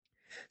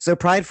So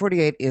Pride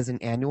 48 is an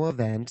annual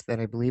event that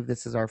I believe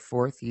this is our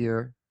fourth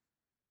year.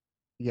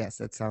 Yes,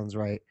 that sounds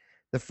right.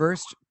 The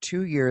first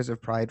 2 years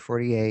of Pride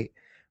 48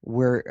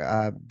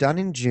 were done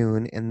in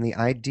June, and the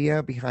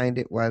idea behind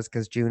it was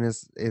because June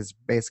is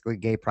basically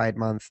Gay Pride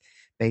Month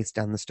based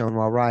on the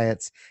Stonewall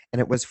riots, and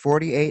it was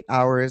 48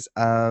 hours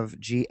of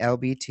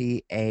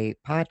GLBTA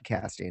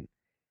podcasting.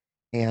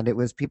 And it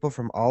was people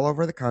from all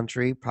over the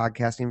country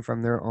podcasting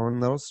from their own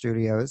little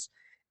studios.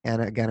 And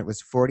again, it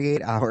was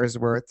 48 hours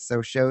worth,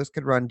 so shows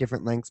could run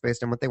different lengths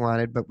based on what they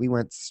wanted, but we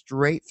went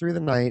straight through the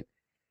night.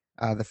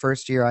 The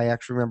first year, I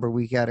actually remember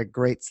we had a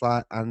great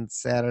slot on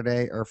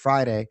Saturday or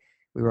Friday.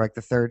 We were like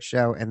the third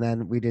show, and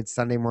then we did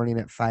Sunday morning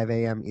at 5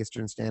 a.m.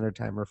 Eastern Standard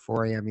Time or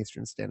 4 a.m.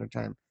 Eastern Standard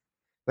Time.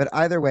 But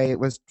either way, it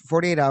was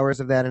 48 hours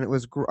of that, and it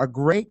was a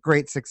great,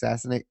 great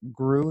success, and it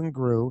grew and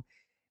grew.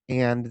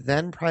 And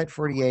then Pride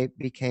 48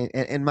 became,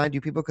 and mind you,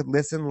 people could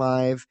listen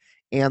live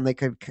and they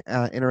could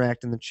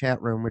interact in the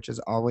chat room, which is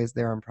always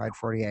there on Pride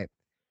 48.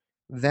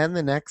 Then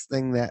the next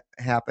thing that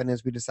happened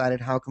is we decided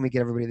how can we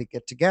get everybody to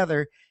get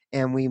together,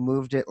 and we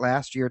moved it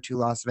last year to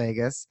Las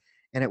Vegas,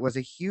 and it was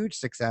a huge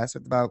success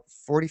with about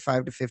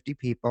 45 to 50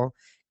 people.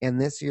 And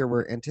this year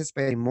we're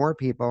anticipating more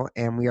people,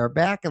 and we are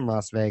back in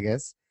Las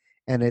Vegas,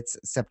 and it's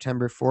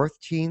September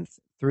 14th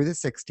through the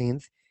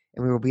 16th,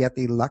 and we will be at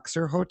the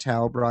Luxor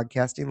Hotel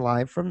broadcasting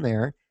live from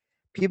there.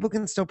 People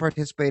can still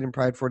participate in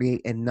Pride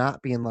 48 and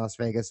not be in Las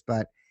Vegas,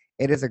 but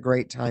it is a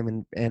great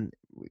time, and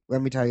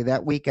let me tell you,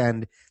 that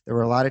weekend there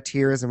were a lot of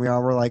tears, and we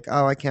all were like,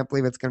 oh, I can't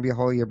believe it's going to be a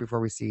whole year before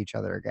we see each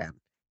other again.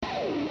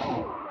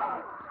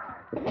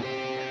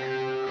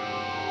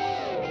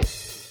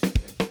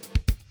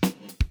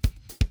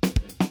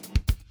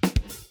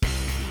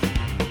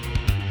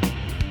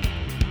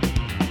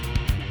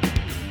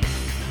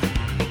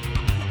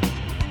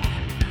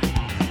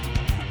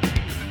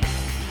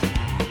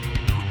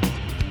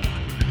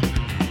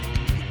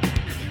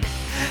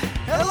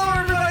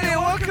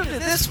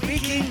 This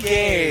Week in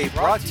Gay,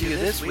 brought to you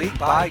this week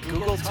by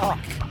Google Talk.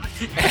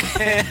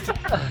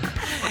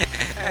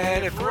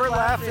 And if we're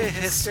laughing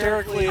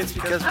hysterically, it's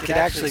because we can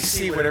actually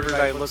see what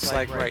everybody looks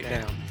like right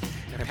now.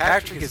 And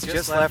Patrick has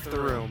just left the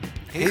room.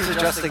 He's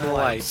adjusting the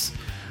lights.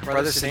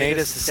 Brother Sineadis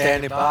is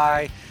standing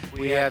by.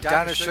 We have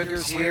Donna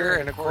Sugars here,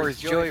 and of course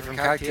Joey from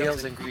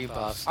Cocktails and Green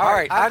Puffs. All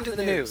right, on to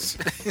the news.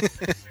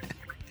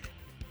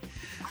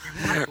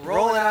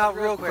 Rolling out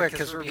real quick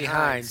because we're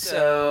behind.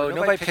 So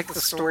nobody picked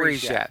the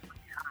stories yet.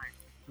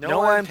 No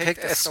one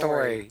picked a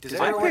story.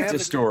 I picked a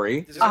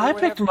story. I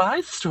picked my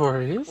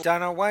stories.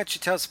 Donna, why don't you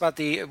tell us about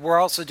we're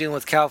also dealing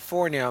with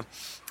California.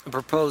 A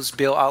proposed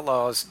bill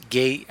outlaws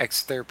gay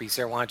X therapy.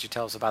 Sarah, why don't you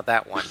tell us about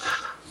that one?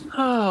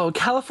 Oh,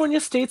 California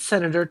State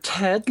Senator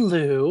Ted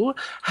Lieu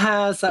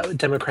has,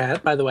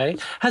 Democrat, by the way,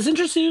 has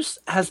introduced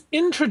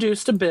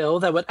a bill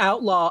that would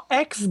outlaw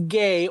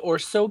ex-gay or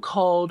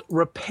so-called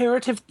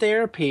reparative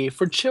therapy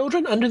for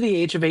children under the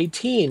age of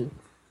 18.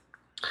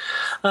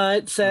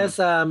 It says,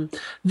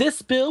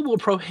 this bill will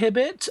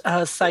prohibit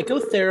a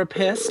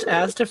psychotherapist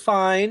as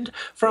defined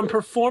from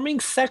performing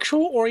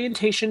sexual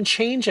orientation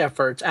change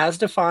efforts as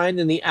defined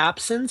in the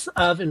absence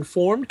of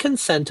informed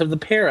consent of the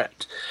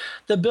parent.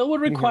 The bill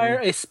would require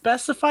a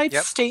specified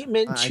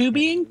statement to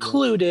be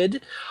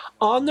included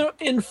on the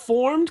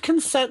informed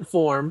consent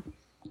form.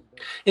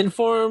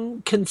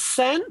 Informed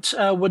consent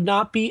would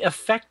not be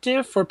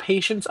effective for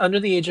patients under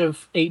the age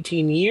of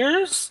 18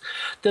 years.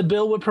 The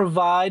bill would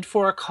provide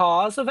for a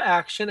cause of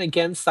action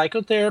against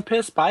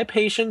psychotherapists by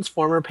patients,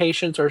 former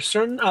patients, or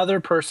certain other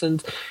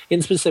persons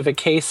in specific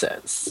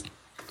cases.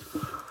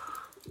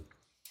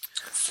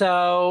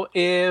 So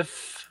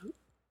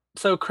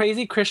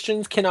crazy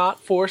Christians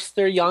cannot force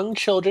their young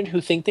children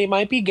who think they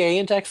might be gay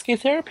into ex-gay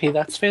therapy.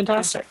 That's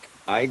fantastic.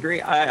 I agree.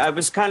 I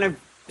was kind of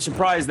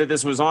surprised that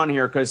this was on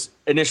here because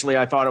initially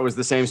I thought it was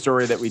the same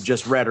story that we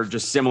just read or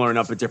just similar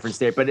enough, a different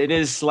state, but it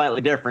is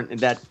slightly different in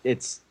that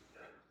it's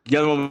the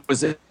other one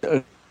was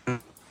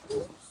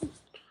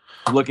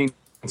looking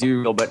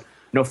to, but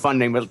no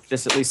funding, but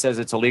this at least says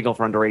it's illegal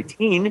for under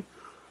 18.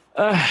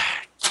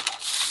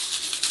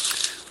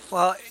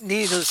 Well,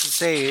 needless to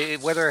say,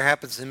 whether it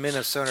happens in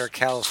Minnesota or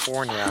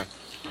California,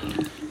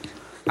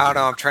 I don't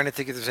know, I'm trying to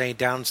think if there's any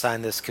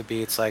downside this could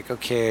be. It's like,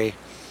 okay,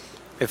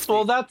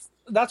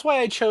 that's why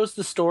I chose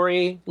the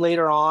story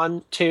later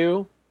on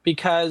too,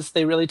 because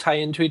they really tie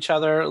into each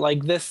other.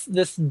 Like this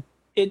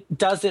it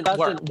doesn't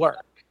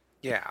work.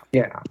 Yeah.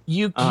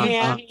 You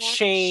can't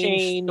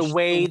change the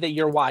way that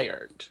you're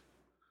wired.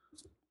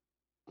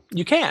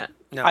 You can't.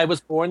 No. I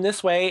was born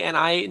this way,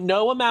 and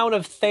no amount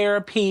of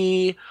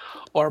therapy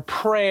or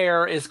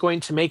prayer is going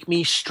to make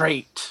me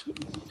straight.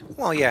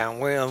 Well, yeah,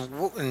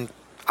 and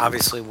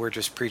obviously we're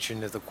just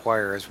preaching to the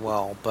choir as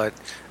well, but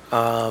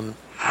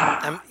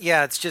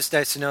it's just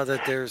nice to know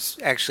that there's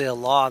actually a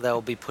law that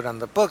will be put on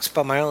the books.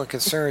 But my only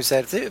concern is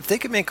that if they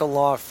could make a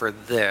law for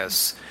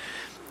this,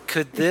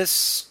 could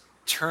this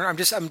turn?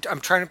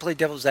 I'm trying to play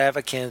devil's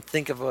advocate and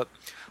think of a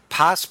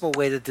possible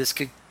way that this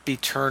could be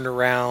turned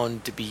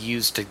around to be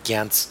used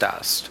against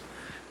us.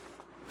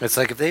 It's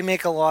like if they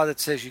make a law that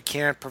says you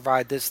can't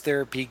provide this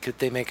therapy, could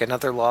they make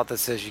another law that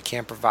says you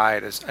can't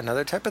provide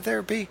another type of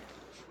therapy?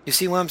 You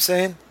see what I'm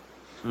saying?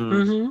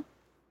 Mm-hmm.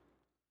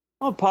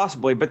 Well,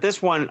 possibly, but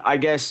this one, I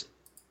guess,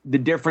 the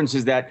difference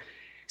is that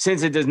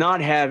since it does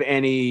not have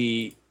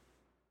any,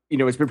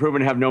 it's been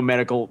proven to have no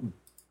medical,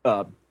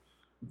 uh,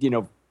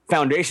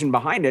 foundation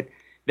behind it.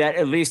 That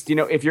at least,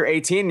 if you're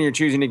 18 and you're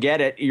choosing to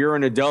get it, you're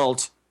an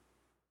adult,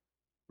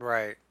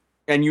 Right.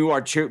 and you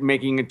are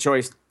making a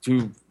choice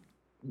to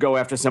go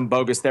after some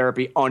bogus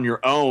therapy on your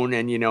own,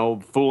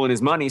 and fooling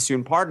his money,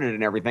 soon pardon it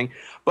and everything.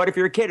 But if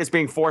you're a kid, it's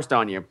being forced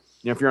on you.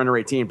 If you're under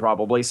 18,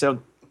 probably.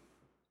 So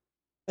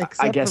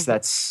I guess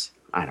that's,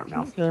 I don't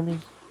know. Hear me?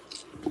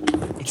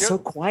 It's so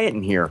quiet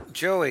in here.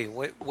 Joey,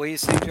 what do you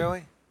say,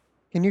 Joey?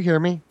 Can you hear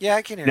me? Yeah,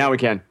 I can hear Now you. we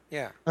can.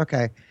 Yeah.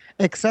 Okay.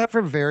 Except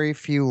for very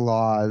few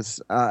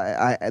laws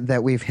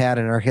that we've had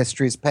in our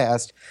histories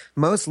past,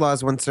 most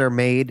laws, once they're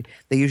made,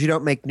 they usually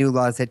don't make new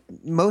laws.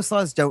 Most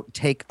laws don't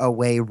take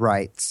away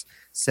rights.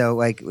 So,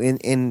 like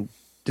in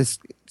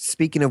just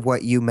speaking of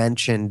what you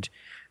mentioned,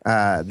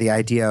 the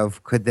idea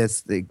of could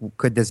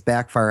this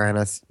backfire on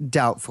us?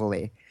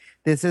 Doubtfully.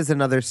 This is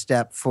another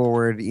step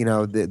forward.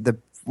 The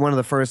one of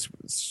the first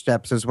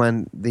steps is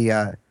when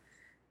the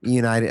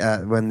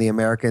when the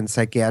American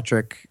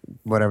Psychiatric,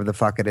 whatever the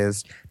fuck it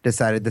is,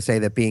 decided to say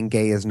that being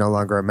gay is no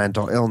longer a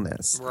mental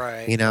illness.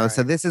 Right.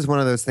 So this is one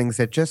of those things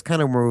that just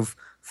kind of move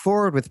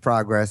forward with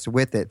progress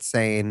with it,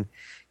 saying,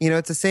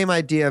 it's the same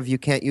idea of you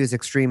can't use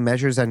extreme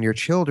measures on your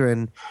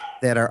children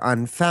that are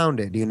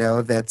unfounded,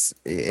 that's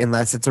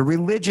unless it's a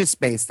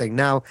religious-based thing.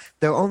 Now,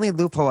 the only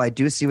loophole I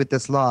do see with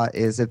this law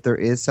is if there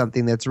is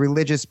something that's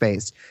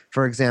religious-based.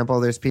 For example,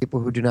 there's people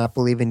who do not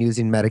believe in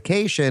using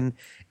medication.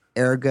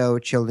 Ergo,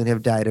 children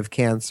have died of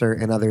cancer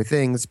and other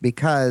things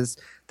because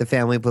the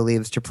family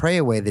believes to pray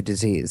away the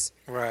disease.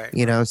 Right.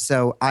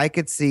 So I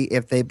could see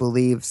if they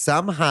believe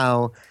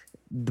somehow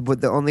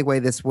the only way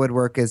this would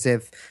work is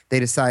if they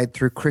decide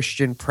through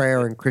Christian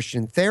prayer and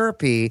Christian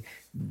therapy,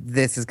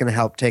 this is going to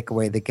help take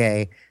away the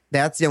gay.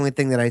 That's the only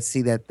thing that I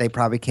see that they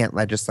probably can't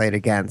legislate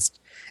against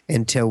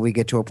until we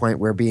get to a point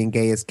where being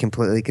gay is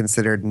completely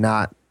considered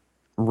not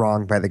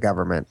wrong by the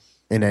government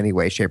in any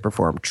way, shape, or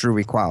form. True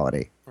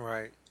equality.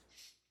 Right.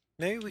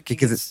 Maybe we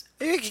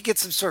could get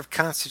some sort of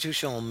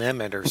constitutional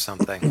amendment or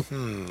something.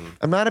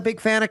 I'm not a big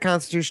fan of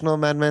constitutional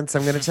amendments.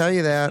 I'm going to tell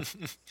you that.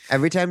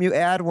 Every time you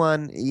add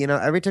one,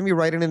 every time you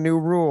write in a new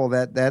rule,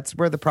 that's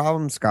where the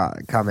problems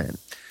come in.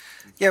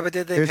 Yeah, but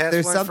did they pass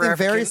there's one something for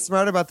very African?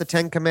 smart about the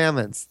 10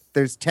 Commandments.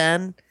 There's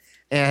 10,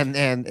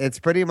 and it's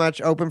pretty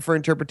much open for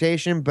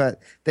interpretation, but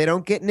they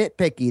don't get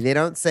nitpicky. They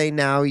don't say,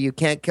 now you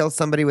can't kill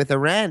somebody with a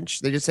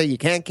wrench. They just say you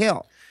can't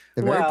kill.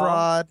 They're very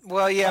broad.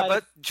 Well, yeah,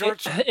 but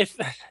George.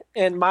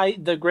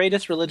 The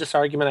greatest religious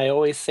argument I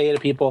always say to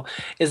people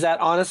is that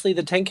honestly,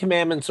 the 10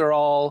 Commandments are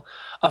all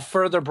a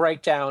further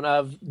breakdown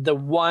of the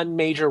one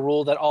major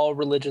rule that all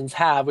religions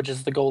have, which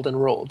is the Golden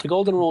Rule. The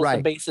Golden Rule is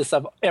the basis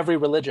of every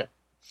religion.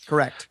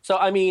 Correct. So,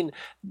 I mean,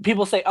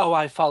 people say, oh,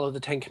 I follow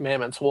the 10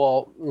 Commandments.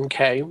 Well,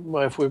 okay,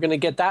 well, if we're going to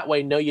get that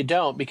way, no, you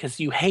don't, because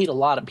you hate a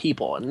lot of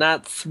people, and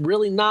that's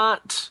really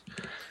not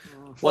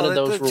one of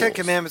those the rules. 10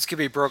 Commandments could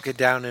be broken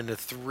down into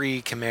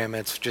 3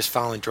 commandments, just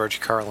following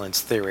George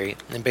Carlin's theory.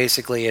 And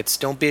basically, it's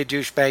don't be a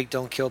douchebag,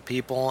 don't kill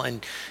people,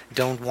 and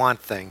don't want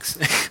things.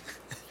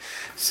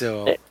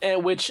 So,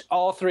 which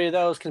all 3 of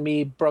those can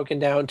be broken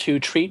down to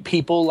treat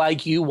people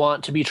like you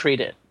want to be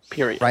treated.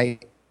 Period.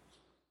 Right.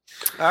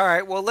 All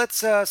right. Well,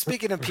 let's.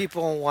 Speaking of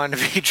people who want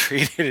to be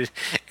treated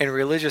in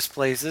religious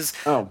places,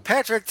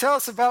 Patrick, tell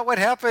us about what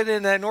happened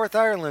in that North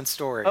Ireland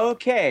story.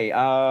 Okay.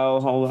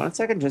 Hold on a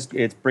second.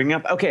 It's bringing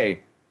up.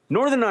 Okay.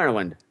 Northern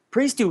Ireland.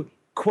 Priest who,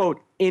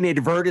 quote,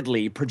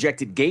 inadvertently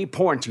projected gay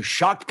porn to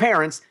shocked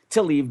parents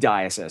to leave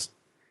diocese.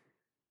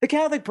 The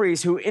Catholic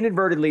priest who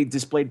inadvertently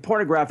displayed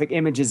pornographic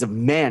images of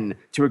men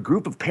to a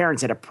group of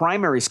parents at a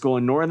primary school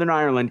in Northern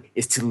Ireland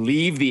is to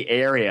leave the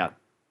area.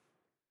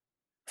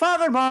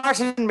 Father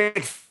Martin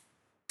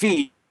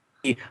McPhee,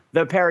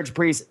 the parish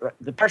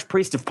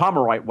priest of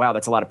Pomeroy, wow,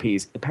 that's a lot of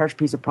P's, the parish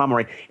priest of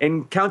Pomeroy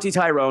in County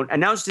Tyrone,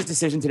 announced his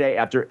decision today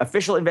after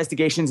official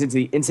investigations into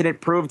the incident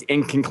proved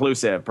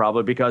inconclusive,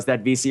 probably because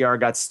that VCR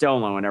got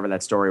stolen, whenever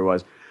that story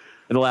was,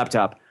 in the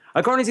laptop.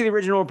 According to the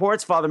original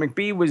reports, Father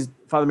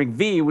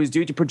McVie was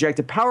due to project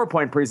a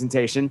PowerPoint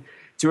presentation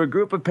to a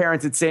group of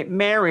parents at St.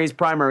 Mary's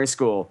Primary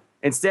School.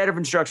 Instead of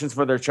instructions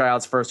for their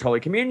child's first Holy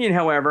Communion,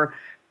 however,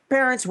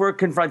 parents were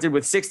confronted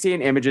with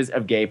 16 images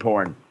of gay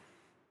porn.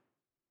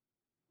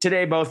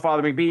 Today, both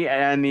Father McBee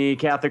and the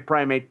Catholic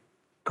primate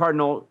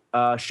Cardinal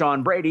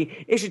Sean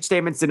Brady issued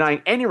statements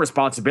denying any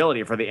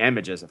responsibility for the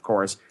images, of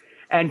course,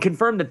 and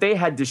confirmed that they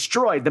had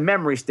destroyed the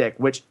memory stick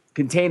which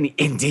contained the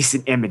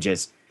indecent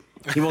images.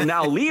 He will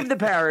now leave the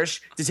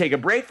parish to take a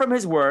break from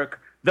his work,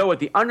 though with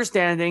the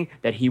understanding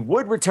that he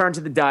would return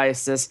to the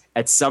diocese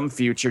at some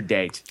future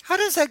date. How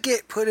does that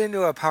get put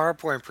into a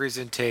PowerPoint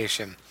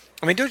presentation?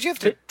 I mean, don't you have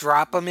to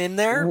drop them in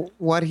there?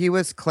 What he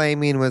was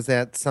claiming was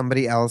that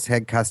somebody else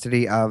had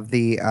custody of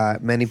the,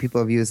 many people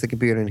have used the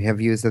computer and have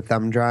used the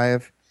thumb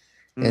drive.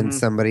 and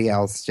somebody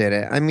else did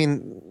it. I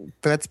mean,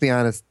 let's be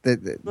honest.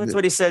 That's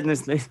what he said in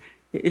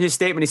his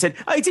statement. He said,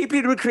 "I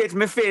deeply regret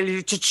my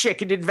failure to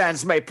check in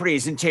advance my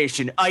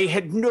presentation. I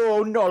had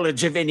no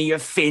knowledge of any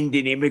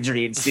offending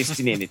imagery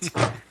insisting in it.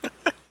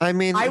 I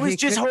mean, I was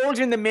just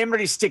holding the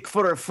memory stick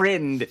for a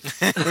friend."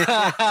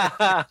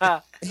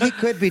 He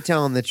could be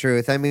telling the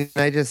truth. I mean,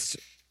 But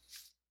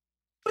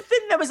then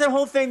that was that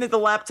whole thing that the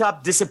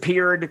laptop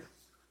disappeared.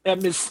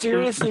 That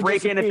mysteriously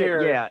break-in.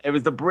 disappeared. It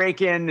was the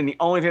break-in, and the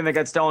only thing that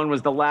got stolen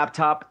was the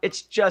laptop.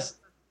 It's just...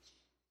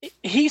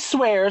 He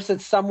swears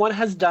that someone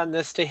has done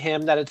this to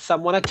him, that it's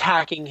someone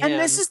attacking him. And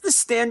this is the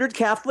standard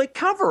Catholic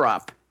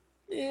cover-up.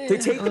 They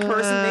take the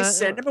person, they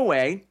send him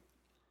away.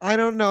 I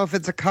don't know if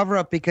it's a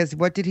cover-up because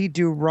what did he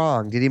do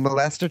wrong? Did he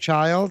molest a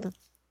child?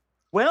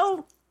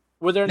 Well...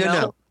 Were there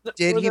No.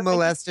 Did he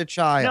molest a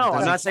child? No,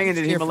 I'm not saying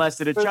that he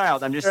molested a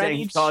child. I'm just saying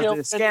he caused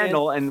a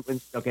scandal, and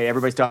okay,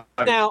 everybody's talking.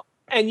 Now,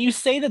 and you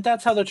say that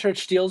that's how the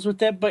church deals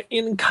with it, but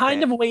in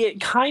kind of a way, it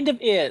kind of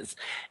is.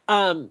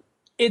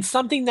 It's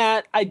something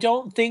that I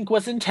don't think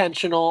was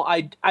intentional.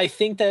 I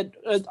think that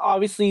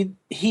obviously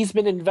he's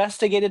been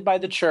investigated by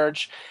the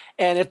church,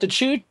 and if the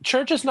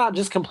church is not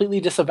just completely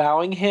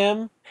disavowing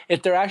him,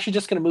 if they're actually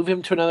just going to move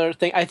him to another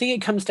thing, I think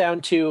it comes down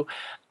to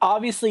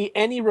obviously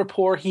any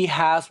rapport he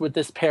has with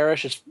this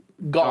parish is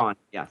gone.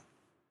 Yeah.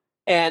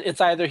 And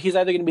he's either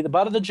going to be the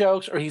butt of the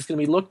jokes or he's going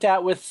to be looked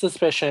at with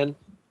suspicion.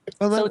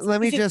 Well, So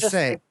let me just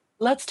say,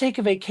 let's take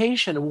a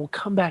vacation and we'll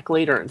come back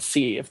later and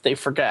see if they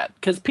forget,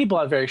 because people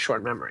have very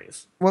short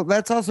memories. well,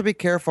 let's also be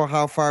careful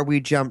how far we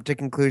jump to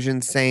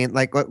conclusions saying,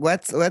 like,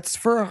 let's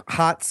for a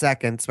hot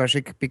second,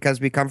 especially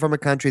because we come from a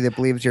country that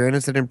believes you're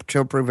innocent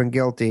until proven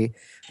guilty.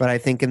 But I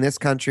think in this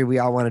country, we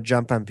all want to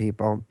jump on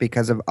people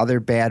because of other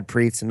bad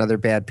priests and other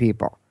bad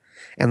people.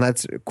 And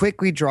let's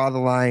quickly draw the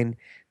line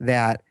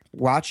that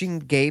watching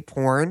gay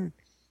porn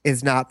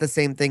is not the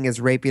same thing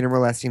as raping and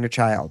molesting a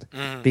child.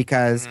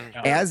 Because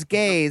as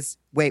gays,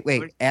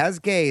 as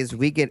gays,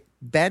 we get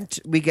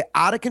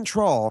out of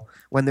control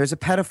when there's a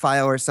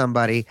pedophile or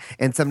somebody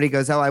and somebody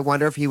goes, "Oh, I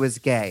wonder if he was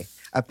gay."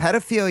 A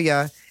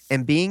pedophilia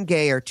and being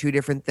gay are two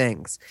different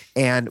things.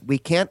 And we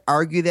can't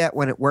argue that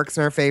when it works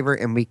in our favor,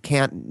 and we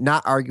can't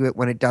not argue it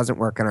when it doesn't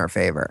work in our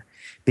favor,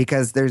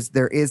 because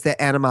there is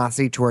that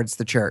animosity towards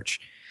the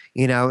church.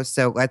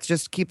 So let's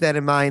just keep that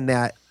in mind,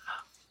 that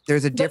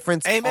there's a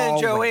difference. Amen,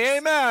 always. Joey.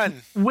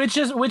 Amen. Which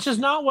is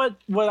not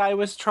what I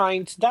was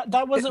trying to.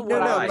 That wasn't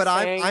what I was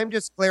but saying. I'm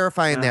just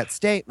clarifying that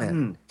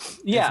statement.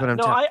 Yeah, what I'm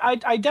no,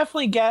 I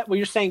definitely get what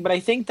you're saying, but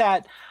I think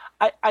that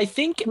I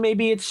think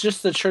maybe it's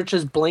just the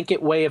church's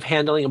blanket way of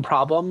handling a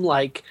problem.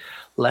 Like,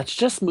 let's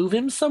just move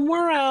him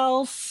somewhere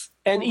else.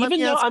 And Well, even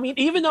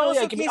though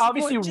also like, case in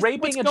obviously point, just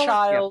raping what's a going-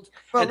 child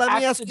Well, and let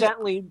me ask you-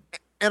 accidentally.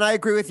 And I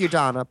agree with you,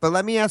 Donna, but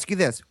let me ask you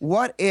this.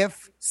 What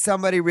if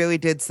somebody really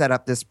did set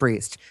up this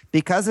priest?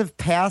 Because of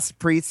past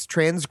priests'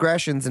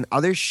 transgressions and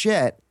other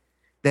shit,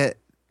 that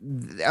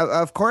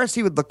of course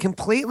he would look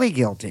completely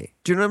guilty.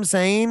 Do you know what I'm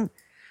saying?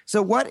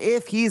 So what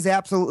if he's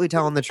absolutely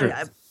telling the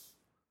truth?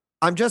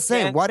 I'm just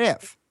saying, And- what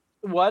if?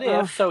 What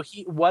if? So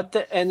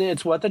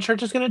it's what the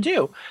church is going to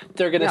do.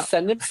 They're going to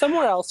send him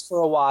somewhere else for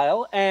a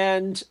while,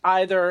 and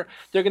either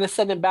they're going to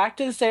send him back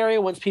to this area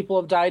once people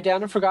have died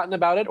down and forgotten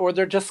about it, or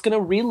they're just going to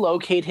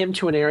relocate him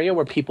to an area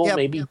where people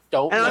maybe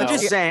don't And know. I'm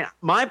just saying,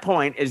 my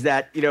point is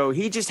that,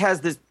 he just has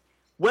this,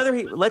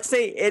 let's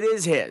say it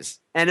is his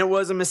and it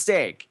was a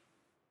mistake,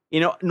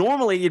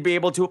 normally you'd be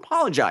able to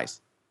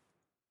apologize.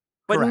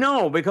 But Correct.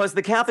 no, because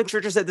the Catholic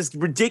Church has had this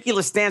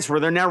ridiculous stance where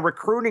they're now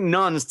recruiting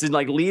nuns to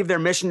leave their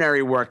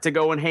missionary work to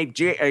go and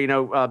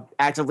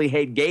actively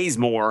hate gays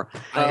more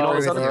and all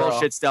this other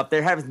bullshit stuff.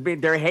 They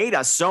hate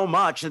us so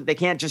much that they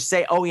can't just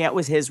say, "Oh yeah, it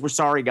was his. We're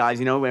sorry, guys.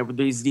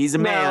 He's a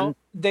man." No,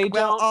 they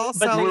Well, don't. also-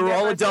 but they We were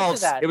all never did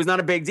adults. that. It was not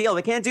a big deal.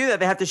 They can't do that.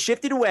 They have to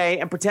shift it away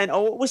and pretend,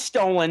 "Oh, it was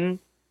stolen."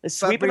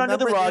 Sweep it under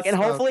the remember rug, this,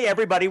 and hopefully folks.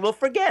 everybody will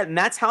forget. And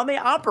that's how they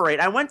operate.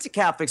 I went to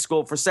Catholic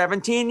school for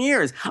 17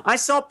 years. I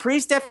saw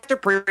priest after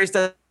priest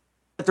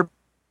after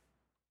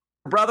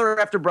brother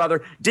after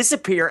brother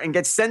disappear and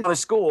get sent to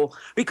school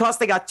because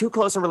they got too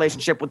close a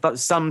relationship with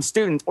some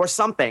student or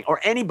something, or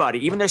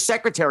anybody, even their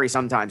secretary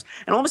sometimes.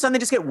 And all of a sudden they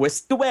just get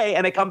whisked away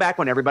and they come back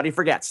when everybody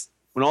forgets.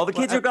 When all the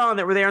kids are gone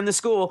that were there in the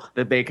school,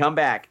 that they come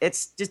back.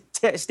 It's just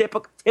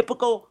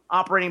typical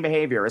operating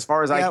behavior as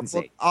far as I can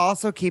see.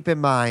 Also keep in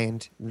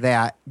mind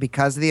that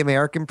because of the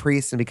American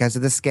priests and because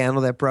of the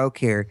scandal that broke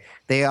here,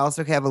 they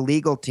also have a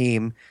legal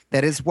team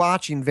that is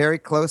watching very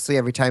closely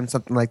every time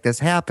something like this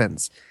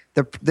happens.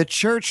 The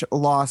church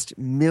lost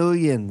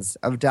millions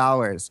of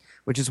dollars,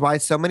 which is why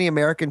so many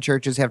American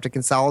churches have to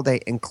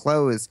consolidate and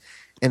close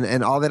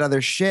and all that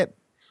other shit.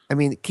 I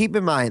mean, keep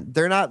in mind,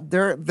 they're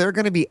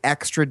going to be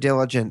extra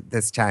diligent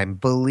this time.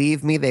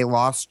 Believe me, they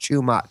lost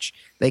too much.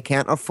 They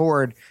can't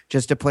afford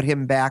just to put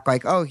him back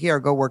like, "Oh,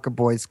 here, go work a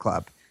boys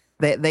club."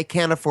 They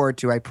can't afford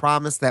to. I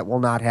promise that will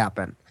not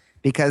happen,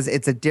 because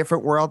it's a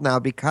different world now,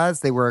 because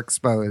they were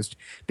exposed,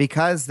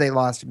 because they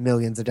lost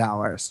millions of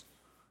dollars.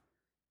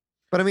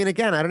 But I mean,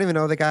 again, I don't even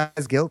know if the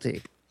guy's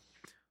guilty.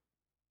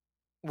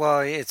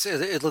 Well,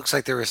 it looks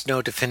like there was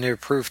no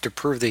definitive proof to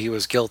prove that he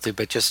was guilty,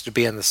 but just to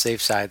be on the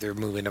safe side, they're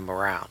moving him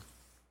around.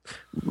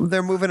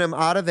 They're moving him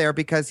out of there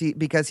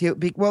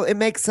well, it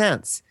makes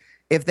sense.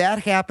 If that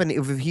happened,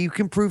 if he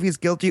can prove he's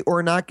guilty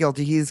or not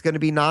guilty, he's going to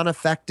be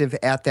non-effective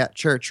at that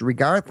church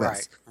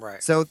regardless.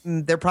 Right. So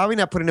they're probably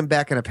not putting him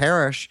back in a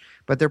parish,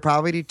 but they're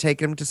probably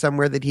taking him to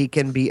somewhere that he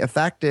can be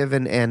effective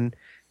and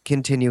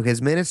continue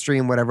his ministry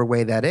in whatever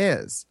way that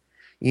is.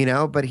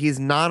 But he's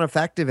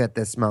non-effective at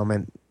this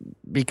moment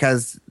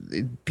because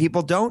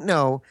people don't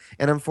know,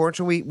 and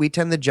unfortunately we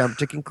tend to jump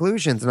to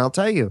conclusions. And I'll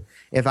tell you,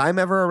 if I'm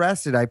ever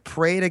arrested, I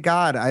pray to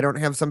God I don't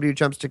have somebody who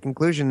jumps to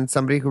conclusion and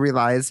somebody who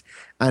relies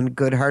on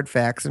good hard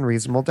facts and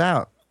reasonable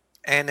doubt.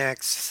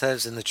 Annex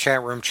says in the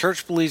chat room,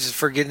 church believes his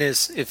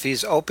forgiveness if he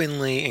is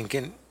openly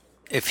and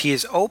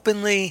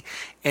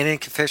in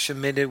confession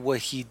admitted what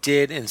he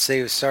did and say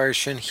he was sorry,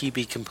 shouldn't he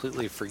be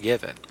completely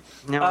forgiven?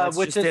 No, that's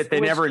just it.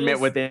 They never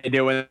admit what they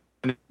do.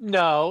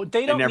 No,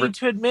 they don't need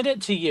to admit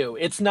it to you.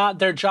 It's not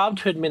their job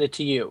to admit it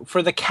to you.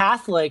 For the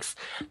Catholics,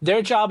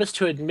 their job is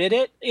to admit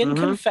it in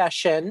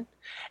confession.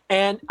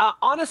 And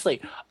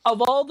honestly,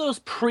 of all those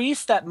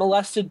priests that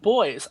molested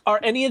boys, are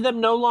any of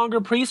them no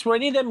longer priests? Were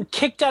any of them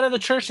kicked out of the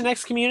church and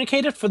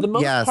excommunicated? For the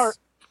most part,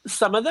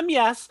 some of them,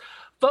 yes.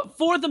 But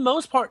for the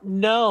most part,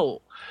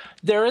 no.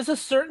 There is a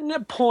certain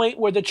point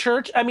where the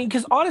church,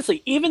 because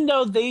honestly, even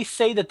though they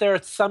say that there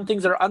are some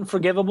things that are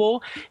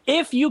unforgivable,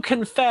 if you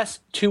confess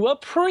to a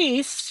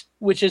priest,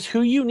 which is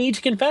who you need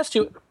to confess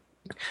to,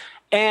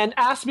 and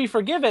ask to be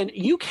forgiven,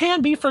 you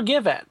can be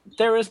forgiven.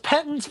 There is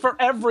penance for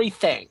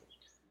everything.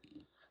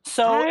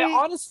 So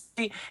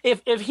honestly,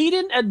 if he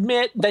didn't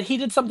admit that he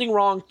did something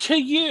wrong to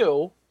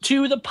you,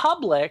 to the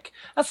public,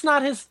 that's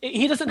not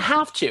he doesn't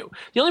have to.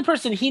 The only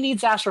person he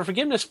needs to ask for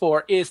forgiveness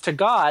for is to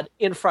God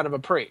in front of a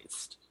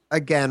priest.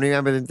 Again,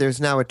 remember that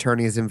there's now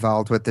attorneys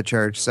involved with the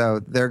church,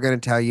 so they're going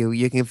to tell you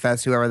can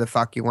confess whoever the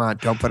fuck you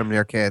want. Don't put them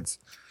near kids.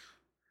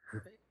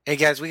 Hey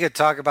guys, we could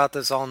talk about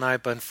this all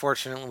night, but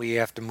unfortunately we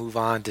have to move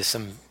on to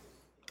some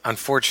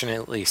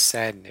unfortunately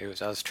sad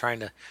news. I was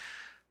trying to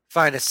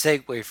find a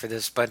segue for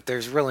this, but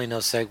there's really no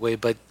segue.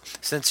 But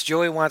since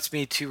Joey wants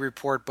me to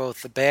report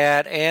both the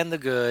bad and the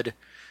good,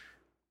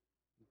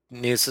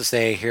 needless to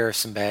say, here are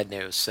some bad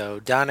news. So,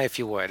 Donna, if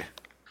you would.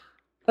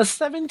 A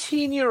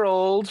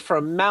 17-year-old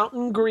from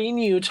Mountain Green,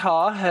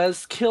 Utah,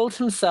 has killed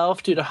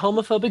himself due to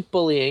homophobic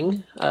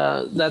bullying.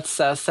 That's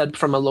said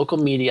from a local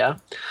media.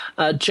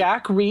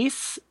 Jack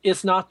Reese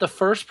is not the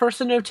first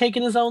person to have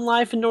taken his own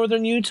life in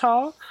northern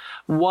Utah.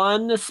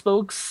 One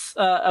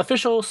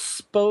official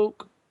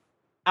spoke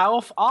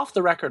off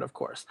the record, of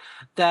course,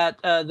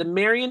 that the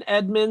Marion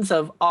Edmonds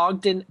of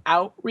Ogden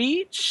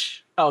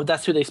Outreach. Oh,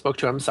 that's who they spoke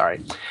to. I'm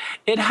sorry.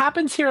 It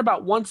happens here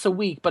about once a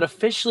week, but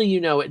officially,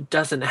 it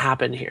doesn't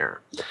happen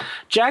here.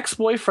 Jack's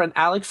boyfriend,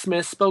 Alex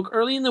Smith, spoke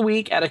early in the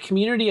week at a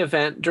community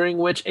event during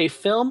which a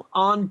film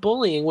on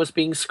bullying was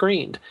being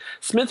screened.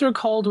 Smith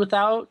recalled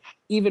without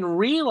even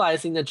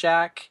realizing that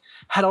Jack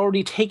had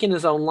already taken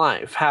his own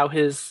life, how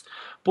his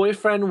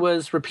boyfriend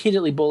was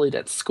repeatedly bullied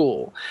at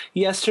school.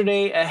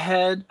 Yesterday,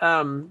 ahead.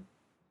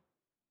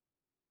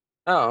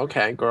 Oh,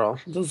 okay, girl.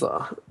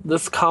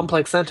 This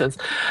complex sentence.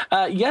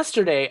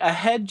 Yesterday,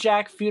 ahead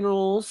Jack's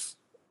funeral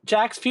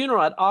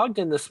at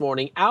Ogden this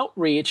morning,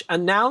 Outreach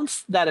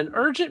announced that an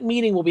urgent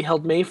meeting will be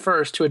held May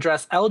 1st to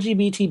address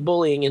LGBT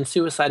bullying and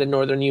suicide in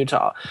northern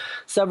Utah.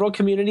 Several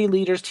community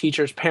leaders,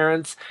 teachers,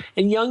 parents,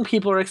 and young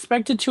people are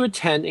expected to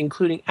attend,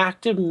 including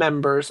active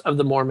members of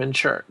the Mormon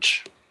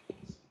Church.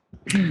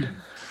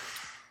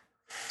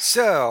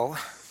 So,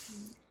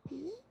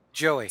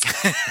 Joey.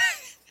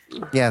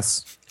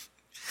 Yes.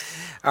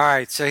 All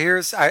right, so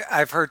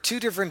I've heard two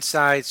different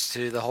sides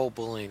to the whole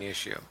bullying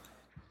issue.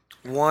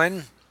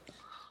 One,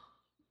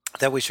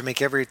 that we should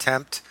make every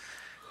attempt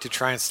to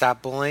try and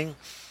stop bullying.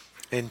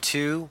 And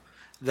two,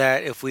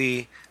 that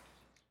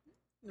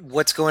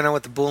what's going on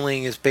with the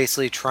bullying is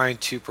basically trying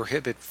to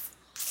prohibit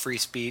free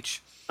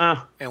speech.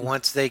 And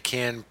once they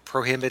can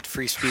prohibit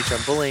free speech on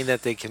bullying,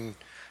 that they can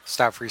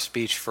stop free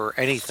speech for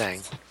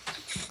anything.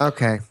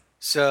 Okay.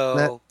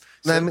 So...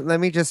 Let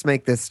me just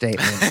make this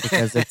statement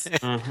because it's.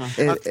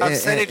 I'm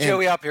setting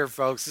Joey up here,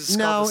 folks. This is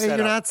no, you're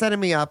not setting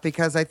me up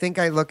because I think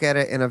I look at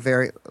it in a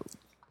very.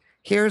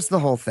 Here's the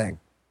whole thing.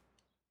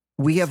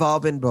 We have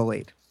all been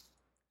bullied.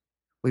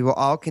 We will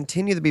all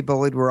continue to be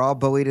bullied. We're all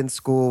bullied in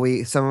school.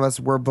 Some of us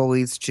were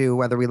bullies too,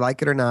 whether we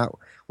like it or not.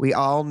 We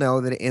all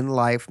know that in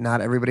life, not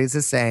everybody's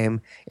the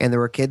same. And there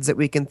were kids that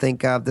we can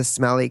think of, the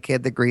smelly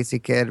kid, the greasy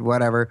kid,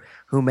 whatever,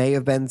 who may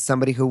have been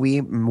somebody who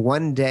we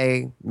one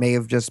day may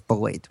have just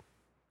bullied.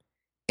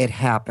 It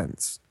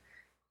happens.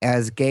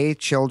 As gay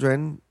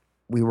children,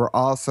 we were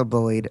also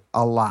bullied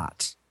a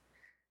lot.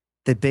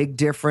 The big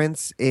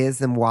difference is,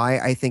 and why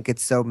I think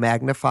it's so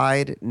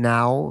magnified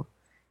now,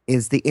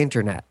 is the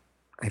internet.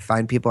 I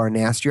find people are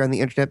nastier on the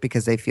internet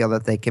because they feel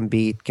that they can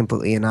be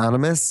completely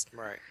anonymous.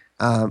 Right.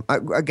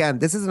 Again,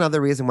 this is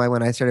another reason why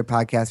when I started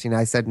podcasting,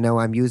 I said, no,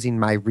 I'm using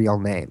my real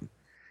name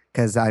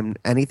because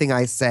anything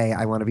I say,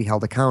 I want to be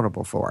held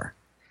accountable for.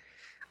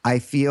 I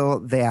feel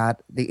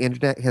that the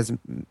internet has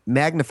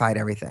magnified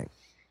everything.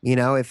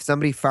 If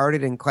somebody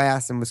farted in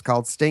class and was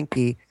called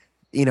stinky,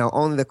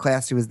 only the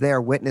class who was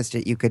there witnessed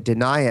it. You could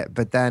deny it.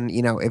 But then,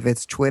 if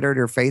it's Twittered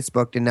or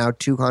Facebooked and now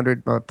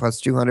 200 plus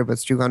 200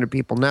 plus 200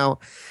 people know.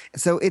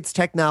 So it's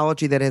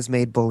technology that has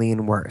made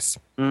bullying worse.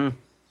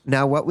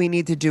 Now, what we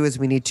need to do is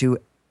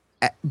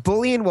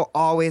bullying will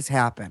always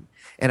happen.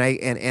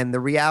 And the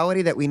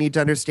reality that we need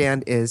to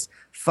understand is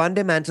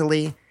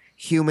fundamentally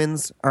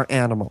humans are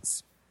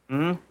animals.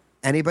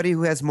 Anybody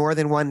who has more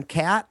than one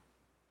cat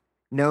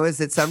knows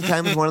that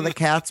sometimes one of the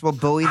cats will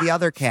bully the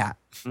other cat.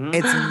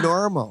 It's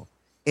normal.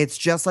 It's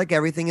just like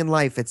everything in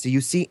life.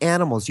 You see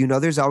animals.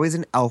 There's always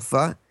an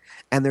alpha,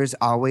 and there's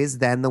always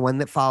then the one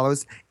that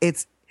follows.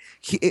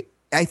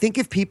 I think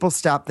if people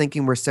stop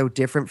thinking we're so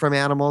different from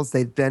animals,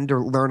 they'd then to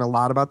learn a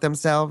lot about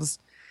themselves.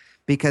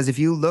 Because if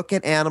you look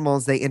at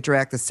animals, they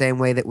interact the same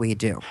way that we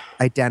do,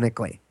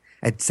 identically.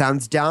 It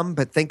sounds dumb,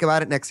 but think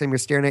about it next time you're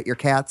staring at your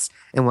cats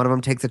and one of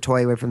them takes a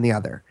toy away from the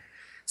other.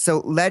 So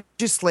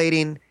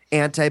legislating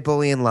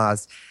anti-bullying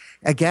laws.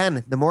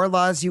 Again, the more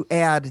laws you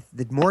add,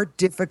 the more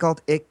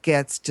difficult it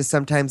gets to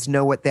sometimes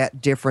know what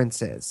that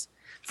difference is.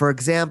 For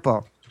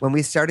example, when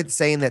we started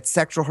saying that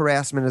sexual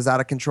harassment is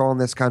out of control in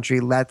this country,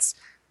 let's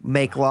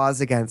make laws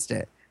against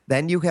it.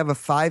 Then you have a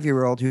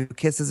 5-year-old who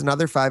kisses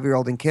another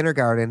 5-year-old in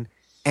kindergarten,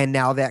 and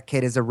now that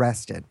kid is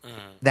arrested.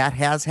 That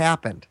has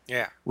happened.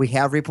 Yeah. We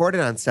have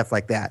reported on stuff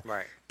like that.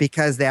 Right.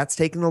 Because that's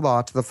taken the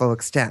law to the full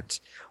extent.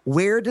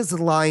 Where does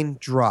the line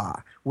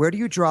draw? Where do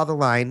you draw the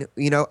line?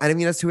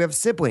 Any of us who have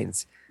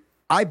siblings.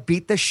 I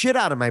beat the shit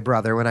out of my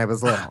brother when I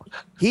was little.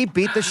 He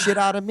beat the shit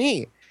out of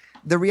me.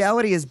 The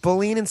reality is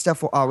bullying and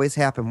stuff will always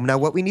happen. Now,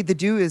 what we need to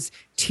do is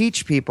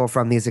teach people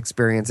from these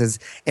experiences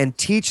and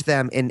teach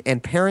them,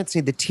 and parents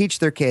need to teach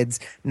their kids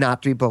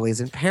not to be bullies,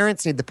 and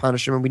parents need to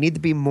punish them, and we need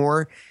to be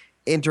more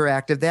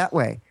interactive that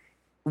way.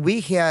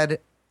 We had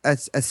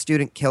a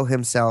student kill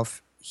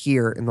himself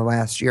here in the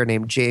last year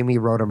named Jamie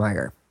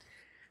Rodemeyer,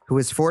 who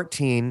was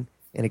 14,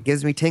 and it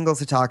gives me tingles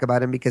to talk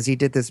about him because he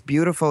did this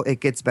beautiful It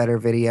Gets Better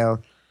video,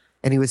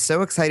 and he was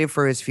so excited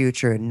for his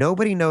future, and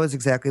nobody knows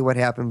exactly what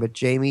happened, but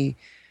Jamie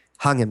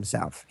hung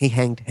himself. He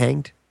hanged.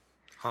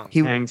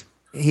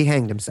 He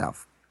hanged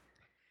himself.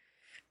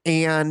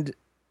 And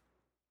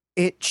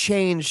it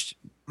changed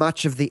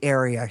much of the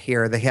area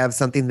here. They have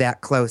something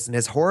that close. And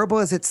as horrible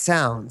as it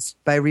sounds,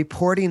 by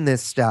reporting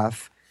this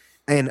stuff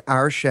in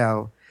our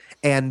show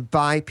and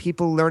by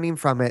people learning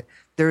from it,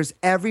 there's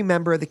every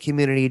member of the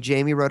community.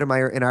 Jamie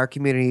Rodemeyer in our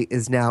community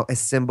is now a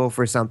symbol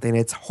for something.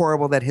 It's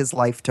horrible that his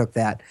life took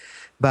that.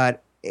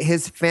 But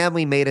his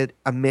family made it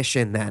a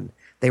mission then.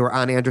 They were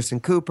on Anderson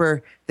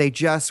Cooper. They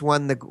just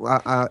won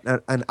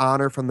an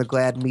honor from the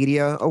GLAAD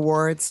Media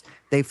Awards.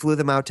 They flew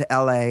them out to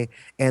L.A.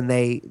 and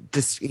they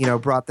just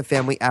brought the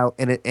family out,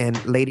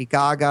 and Lady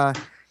Gaga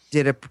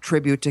did a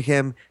tribute to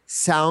him.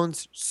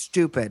 Sounds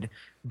stupid,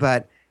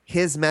 but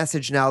his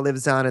message now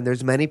lives on, and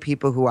there's many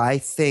people who I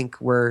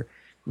think were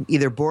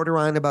either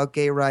borderline about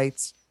gay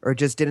rights or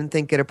just didn't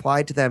think it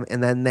applied to them,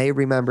 and then they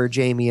remember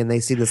Jamie and they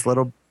see this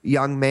little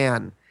young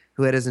man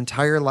who had his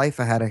entire life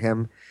ahead of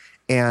him,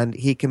 and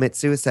he commits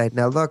suicide.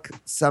 Now, look,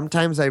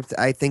 sometimes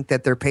I think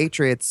that they're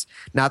patriots.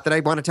 Not that I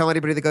want to tell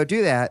anybody to go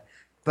do that,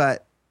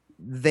 but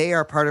they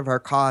are part of our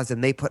cause,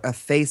 and they put a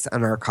face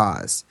on our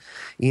cause.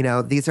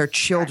 These are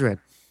children,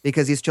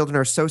 because these children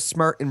are so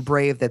smart and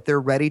brave that they're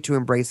ready to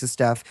embrace the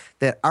stuff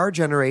that our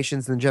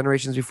generations and the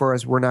generations before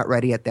us were not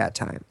ready at that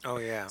time. Oh,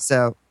 yeah.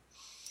 So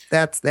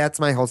that's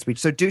my whole speech.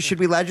 So should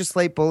we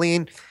legislate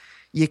bullying?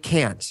 You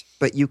can't,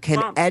 but you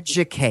can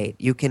educate.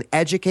 You can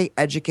educate,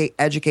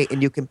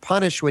 and you can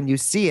punish when you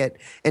see it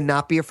and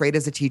not be afraid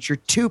as a teacher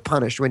to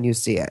punish when you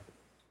see it.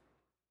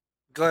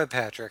 Go ahead,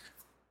 Patrick.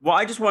 Well,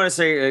 I just want to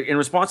say, in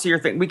response to your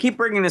thing, we keep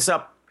bringing this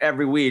up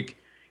every week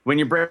when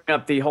you bring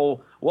up the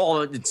whole,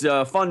 it's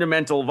a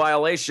fundamental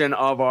violation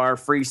of our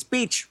free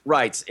speech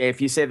rights if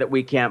you say that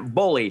we can't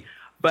bully.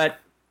 But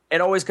it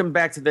always comes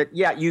back to that,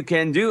 yeah, you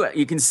can do it.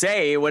 You can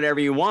say whatever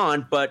you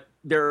want, but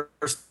there's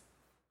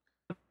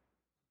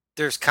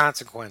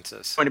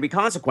consequences. Going to be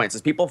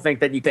consequences. People think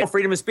that you can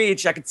freedom of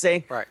speech. I could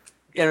say, right,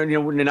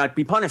 not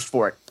be punished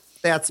for it.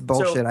 That's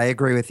bullshit. So, I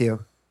agree with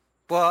you.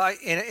 Well,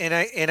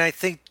 I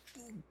think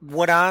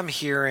what I'm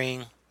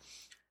hearing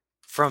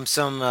from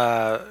some,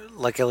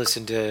 like I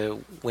listened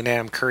to when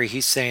Adam Curry,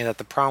 he's saying that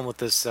the problem with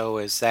this though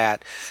is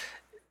that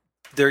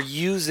they're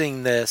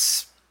using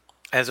this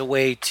as a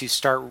way to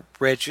start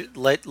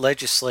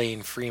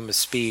legislating freedom of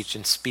speech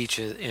and speech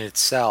in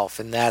itself,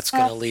 and that's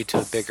going to lead to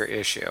a bigger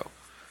issue.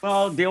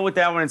 Well, deal with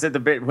that when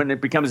when it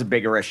becomes a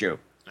bigger issue.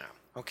 Oh,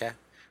 okay.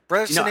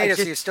 Brother Sinatus,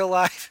 are you still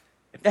alive?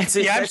 That's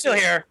it. Yeah, I'm still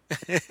here.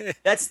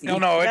 That's you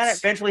gotta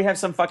eventually have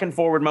some fucking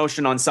forward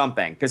motion on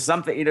something, because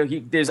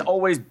something there's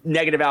always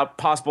negative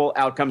possible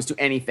outcomes to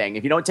anything.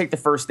 If you don't take the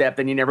first step,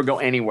 then you never go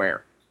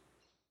anywhere.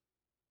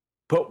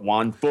 Put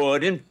one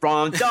foot in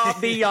front of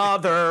the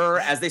other,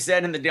 as they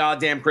said in the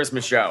goddamn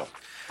Christmas show.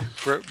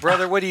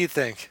 Brother, what do you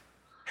think?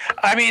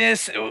 I mean,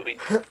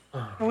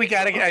 we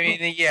got to. I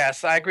mean,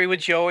 yes, I agree with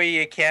Joey.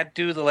 You can't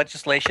do the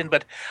legislation,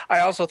 but I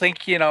also think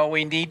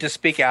we need to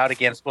speak out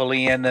against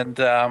bullying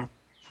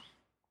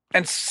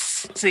and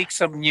seek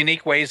some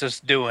unique ways of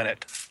doing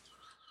it.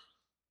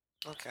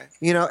 Okay.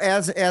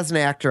 As an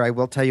actor, I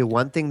will tell you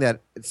one thing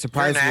that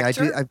surprised me.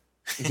 actor?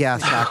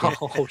 Yes, hockey.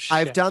 Oh, shit.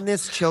 I've done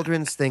this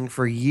children's thing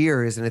for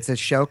years, and it's a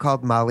show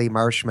called Molly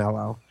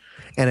Marshmallow.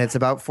 And it's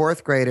about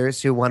fourth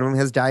graders who one of them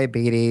has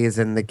diabetes,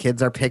 and the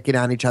kids are picking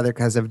on each other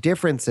because of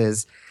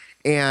differences.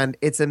 And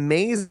it's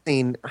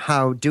amazing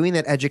how doing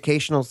that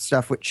educational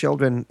stuff with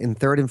children in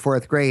third and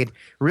fourth grade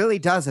really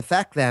does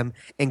affect them,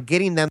 and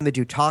getting them to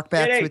do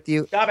talkbacks Kitty, with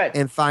you stop it.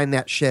 and find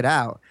that shit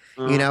out.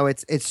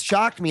 It's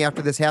shocked me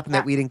after this happened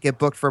that we didn't get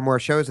booked for more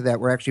shows of that.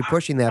 We're actually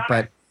pushing that,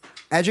 but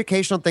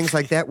educational things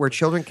like that where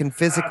children can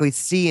physically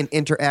see and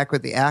interact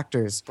with the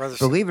actors.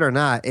 Believe it or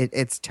not,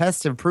 it's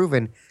tests have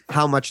proven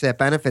how much that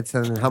benefits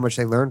them and how much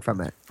they learn from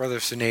it. Brother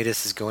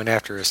Sinatus is going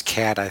after his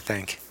cat, I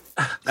think.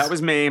 That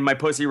was me. My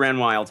pussy ran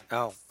wild.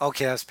 Oh,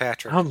 okay, that's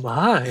Patrick. Oh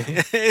my.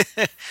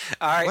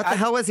 All right. What the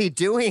hell was he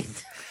doing?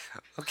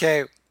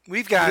 Okay,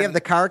 we've Do got. you have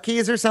the car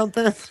keys or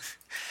something?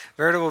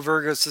 Veritable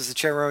Virgo says the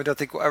chat room. I don't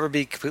think we'll ever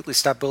be completely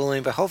stop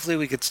bullying, but hopefully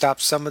we could stop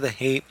some of the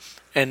hate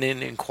and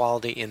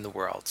inequality in the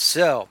world.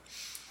 So,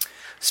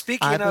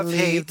 speaking I of believe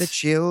hate, the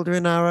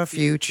children are our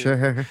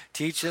future.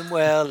 teach them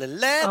well and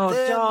let Oh,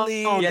 them don't-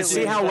 lead. oh, Yeah, the see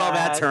way. how well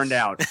that turned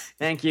out.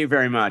 Thank you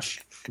very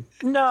much.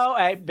 No,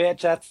 hey, bitch,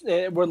 that's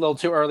we're a little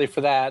too early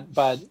for that.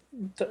 But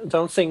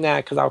don't sing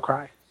that because I'll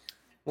cry,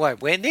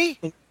 What, Whitney?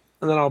 and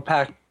then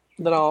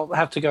I'll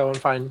have to go and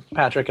find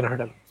Patrick and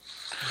hurt him.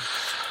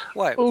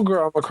 What? Oh,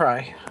 girl, I'm gonna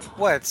cry.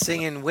 What?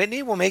 Singing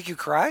Whitney will make you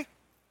cry?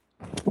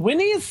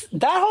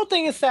 That whole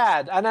thing is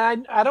sad, and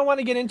I don't want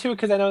to get into it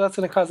because I know that's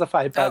going to cause a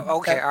fight. But Oh,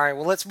 okay, all right.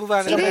 Well, let's move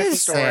on to It the next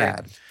is story.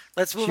 sad.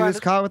 Let's move She on. was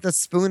caught with a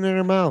spoon in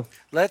her mouth.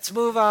 Let's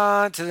move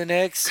on to the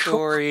next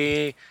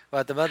story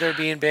about the mother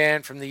being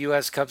banned from the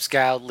U.S. Cub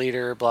Scout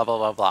leader. Blah blah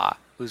blah blah.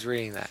 Who's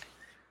reading that?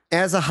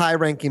 As a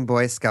high-ranking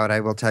Boy Scout,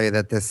 I will tell you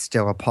that this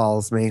still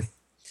appalls me.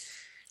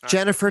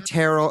 Jennifer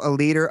Terrell, a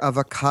leader of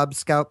a Cub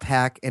Scout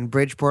pack in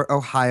Bridgeport,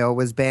 Ohio,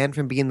 was banned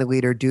from being the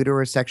leader due to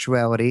her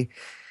sexuality.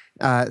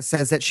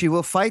 Says that she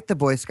will fight the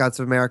Boy Scouts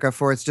of America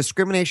for its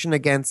discrimination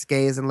against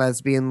gays and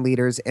lesbian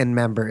leaders and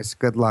members.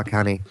 Good luck,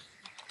 honey.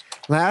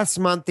 Last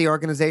month, the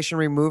organization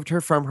removed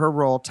her from her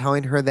role,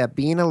 telling her that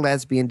being a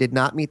lesbian did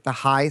not meet the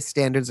high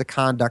standards of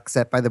conduct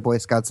set by the Boy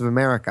Scouts of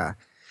America.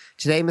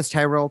 Today, Ms.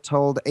 Tyrell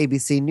told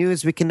ABC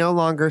News, "We can no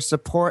longer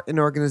support an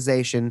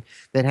organization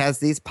that has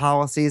these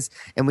policies,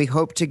 and we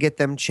hope to get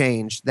them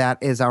changed. That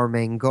is our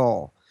main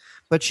goal."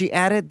 But she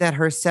added that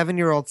her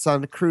 7-year-old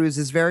son, Cruz,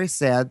 is very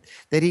sad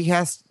that he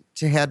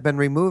had been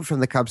removed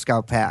from the Cub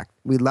Scout pack.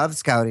 "We love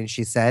scouting,"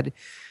 she said.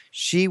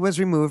 She was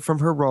removed from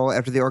her role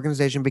after the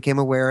organization became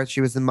aware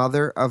she was the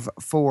mother of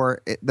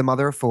four. The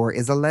mother of four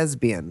is a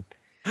lesbian.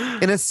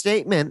 In a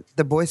statement,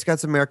 the Boy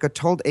Scouts of America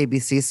told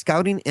ABC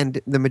Scouting and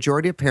the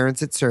majority of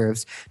parents it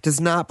serves does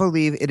not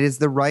believe it is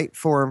the right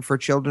forum for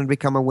children to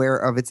become aware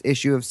of its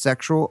issue of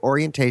sexual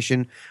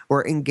orientation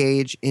or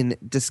engage in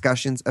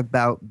discussions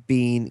about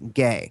being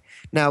gay.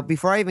 Now,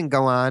 before I even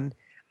go on,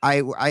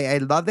 I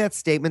love that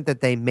statement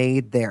that they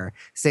made there,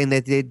 saying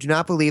that they do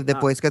not believe that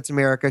Boy Scouts of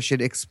America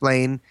should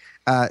explain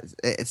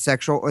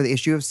sexual or the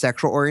issue of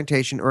sexual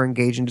orientation or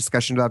engage in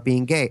discussion about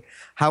being gay.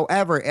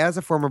 However, as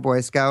a former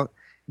Boy Scout,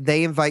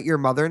 they invite your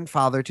mother and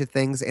father to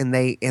things, and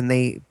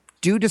they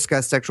do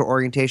discuss sexual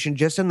orientation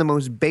just in the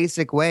most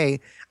basic way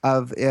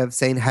of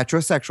saying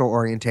heterosexual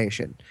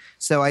orientation.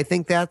 So I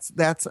think that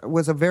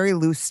was a very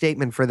loose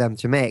statement for them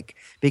to make,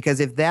 because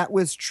if that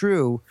was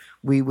true,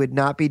 we would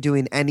not be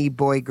doing any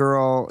boy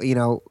girl,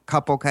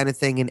 couple kind of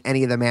thing in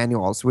any of the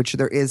manuals, which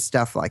there is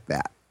stuff like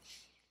that.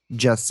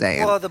 Just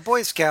saying. Well, the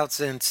Boy Scouts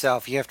in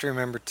itself, you have to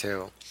remember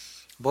too.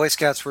 Boy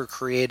Scouts were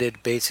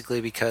created basically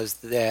because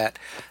that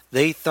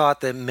they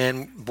thought that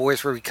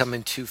boys were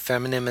becoming too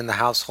feminine in the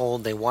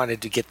household. They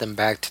wanted to get them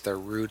back to their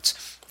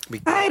roots.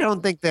 I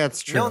don't think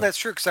that's true. No, that's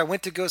true, because I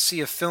went to go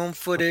see a film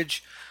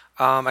footage.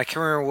 I can't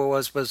remember what it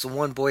was, but it was the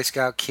one Boy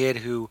Scout kid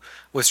who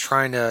was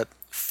trying to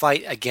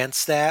fight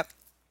against that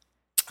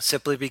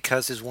simply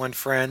because his one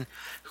friend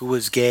who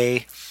was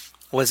gay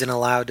wasn't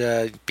allowed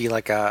to be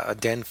like a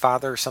den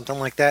father or something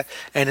like that.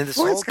 And then this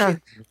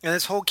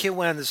whole kid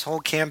went on this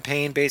whole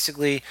campaign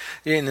basically.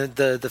 And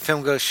the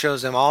film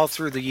shows them all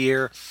through the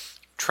year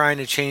trying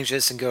to change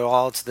this and go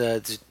all to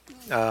the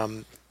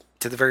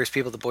various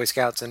people, the Boy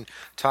Scouts, and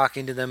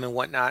talking to them and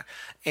whatnot.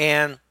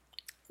 And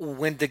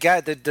when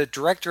the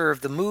director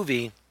of the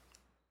movie,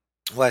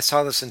 well, I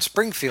saw this in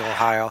Springfield,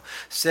 Ohio,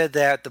 said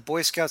that the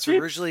Boy Scouts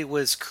originally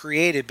was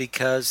created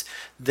because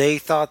they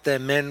thought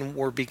that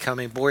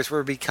boys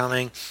were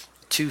becoming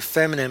too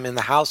feminine in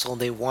the household.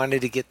 They wanted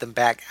to get them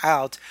back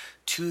out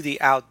to the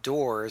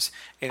outdoors.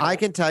 And I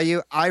can tell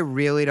you, I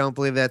really don't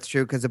believe that's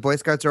true, because the Boy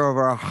Scouts are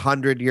over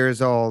 100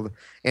 years old,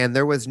 and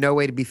there was no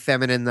way to be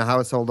feminine in the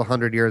household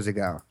 100 years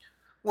ago.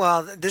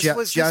 Well, this Just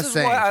is what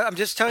saying. I'm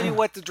just telling you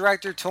what the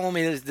director told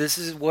me. This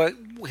is what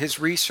his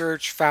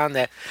research found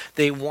that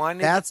they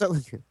wanted That's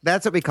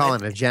what we call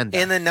an agenda.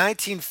 in the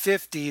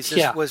 1950s. This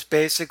Yeah. was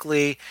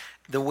basically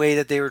the way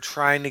that they were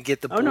trying to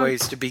get the Oh, no.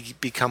 boys to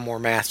become more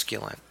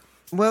masculine.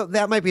 Well,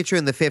 that might be true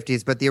in the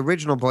 50s, but the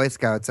original Boy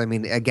Scouts, I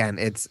mean, again,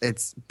 it's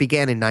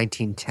began in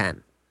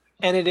 1910.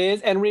 And it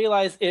is, and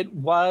realize it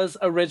was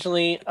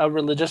originally a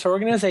religious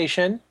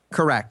organization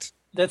Correct.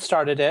 that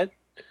started it,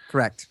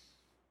 Correct.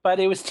 but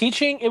it was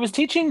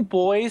teaching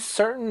boys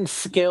certain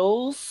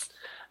skills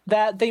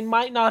that they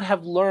might not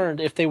have learned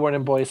if they weren't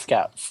in Boy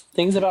Scouts.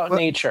 Things about Well-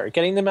 nature,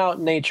 getting them out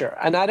in nature.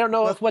 And I don't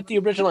know if what the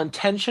original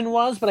intention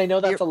was, but I know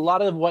that's a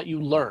lot of what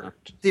you learned.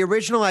 The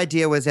original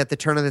idea was at the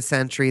turn of the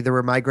century, there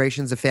were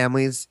migrations of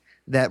families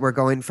that were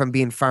going from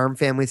being farm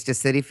families to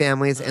city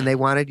families, and they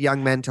wanted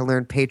young men to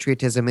learn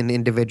patriotism and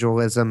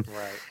individualism.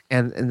 Right.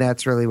 And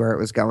that's really where it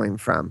was going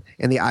from.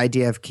 And the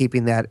idea of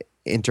keeping that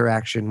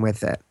interaction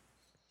with it.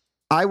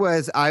 I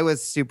was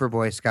super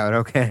Boy Scout,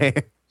 okay?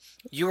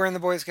 You were in the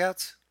Boy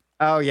Scouts.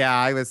 Oh yeah,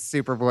 I was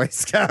super Boy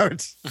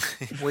Scout.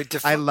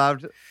 Wait, I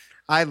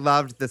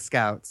loved the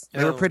Scouts.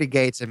 They were Oh. pretty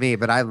gay to me,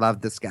 but I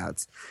loved the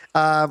Scouts.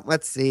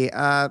 Let's see.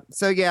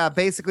 So yeah,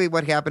 basically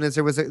what happened is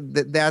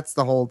that's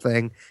the whole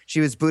thing. She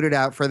was booted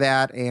out for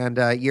that, and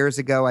years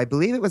ago, I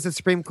believe it was a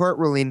Supreme Court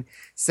ruling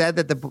said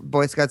that the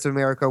Boy Scouts of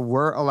America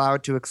were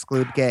allowed to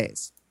exclude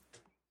gays.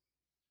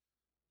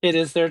 It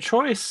is their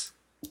choice.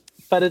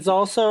 But it's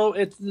also,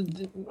 I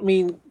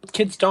mean,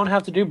 kids don't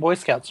have to do Boy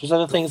Scouts. There's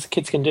other things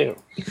kids can do.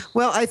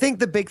 Well, I think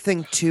the big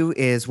thing too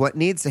is what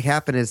needs to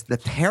happen is the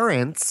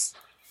parents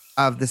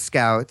of the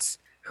Scouts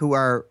who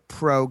are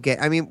pro-gay.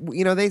 I mean,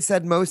 they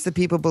said most of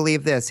the people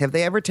believe this. Have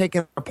they ever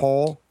taken a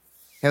poll?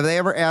 Have they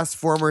ever asked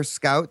former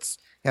Scouts?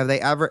 Have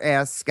they ever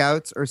asked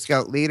Scouts or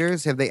Scout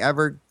leaders? Have they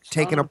ever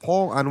taken a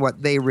poll on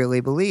what they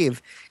really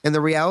believe? And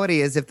the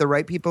reality is, if the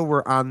right people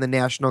were on the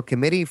national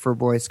committee for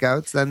Boy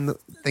Scouts, then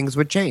things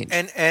would change.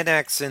 And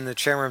NX in the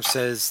chair room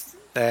says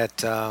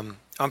that,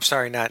 I'm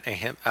sorry, not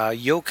him,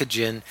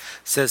 Yokajin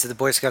says that the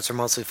Boy Scouts are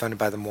mostly funded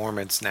by the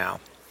Mormons now.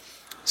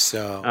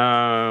 So,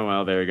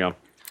 Well, there you go.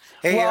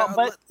 hey, Well,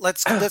 but-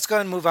 let's go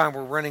ahead and move on.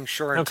 We're running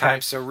short on Okay.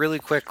 time, so really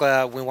quick,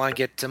 we want to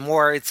get to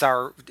more. It's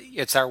our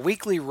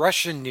weekly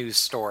Russian news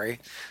story.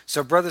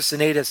 So, Brother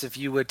Sinatus, if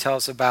you would tell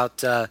us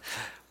about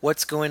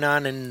what's going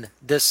on in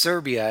this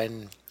Serbia,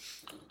 and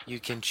you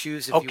can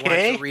choose if you want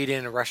Okay. to read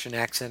in a Russian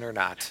accent or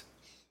not.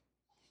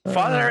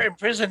 Father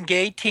imprisoned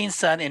gay teen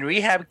son in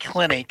rehab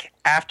clinic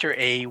after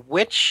a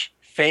witch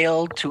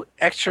failed to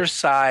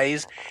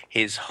exercise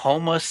his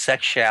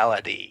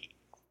homosexuality.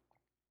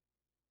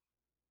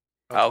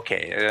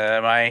 Okay,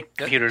 my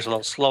computer's a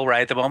little slow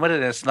right at the moment,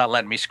 and it's not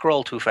letting me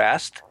scroll too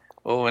fast.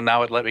 Oh, and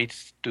now it let me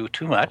do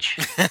too much.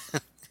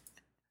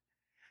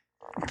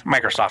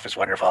 Microsoft is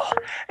wonderful.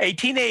 A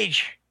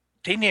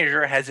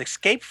teenager has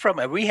escaped from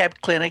a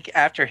rehab clinic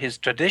after his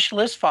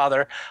traditionalist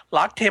father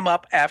locked him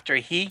up after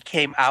he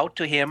came out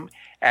to him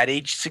at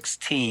age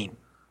 16.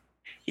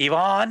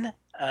 Ivan,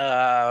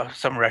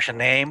 some Russian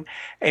name,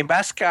 a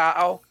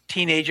Moscow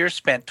teenager,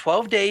 spent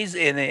 12 days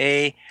in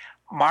a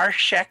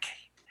Marshek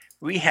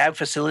rehab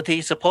facility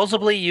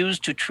supposedly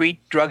used to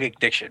treat drug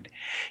addiction.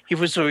 He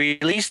was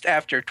released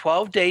after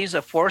 12 days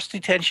of forced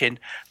detention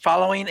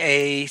following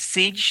a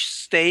siege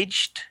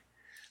staged.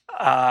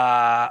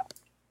 No,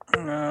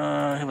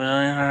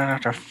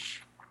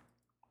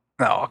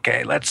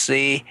 okay, let's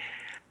see.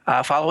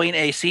 Following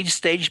a siege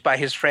staged by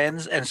his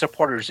friends and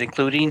supporters,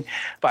 including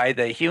by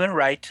the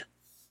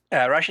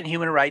Russian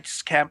human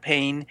rights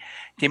campaign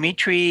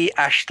Dmitry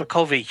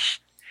Ashtakovich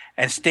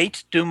and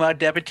State Duma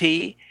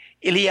deputy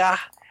Ilya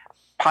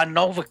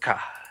Panovka.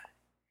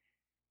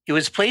 He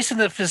was placed in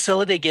the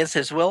facility against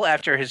his will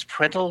after his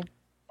parental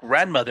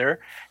grandmother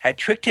had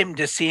tricked him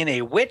into seeing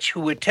a witch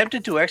who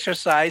attempted to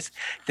exorcise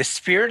the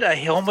spirit of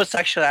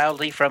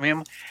homosexuality from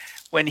him.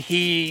 When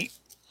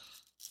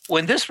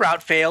this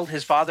route failed,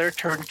 his father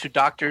turned to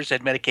doctors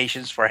and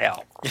medications for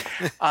help.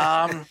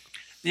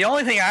 The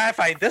only thing I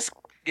find this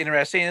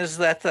interesting is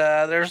that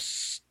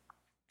there's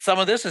some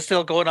of this is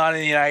still going on in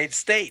the United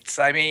States.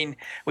 I mean,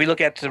 we look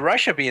at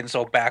Russia being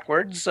so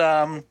backwards.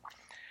 The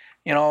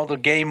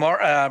gay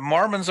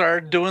Mormons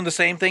are doing the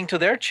same thing to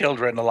their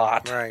children a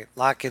lot. Right,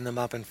 locking them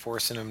up and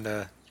forcing them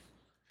to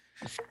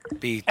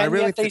be. And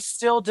really yet they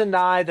still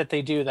deny that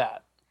they do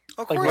that.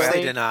 Of like, course, they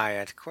really? deny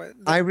it.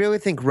 I really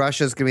think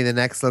Russia's going to be the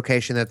next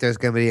location that there's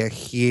going to be a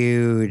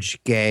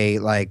huge gay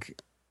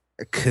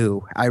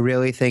coup. I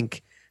really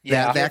think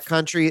Yeah. that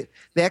country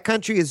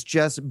is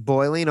just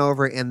boiling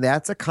over, and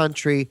that's a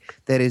country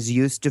that is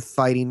used to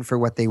fighting for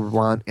what they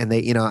want. And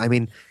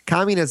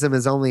communism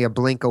is only a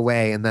blink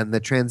away, and then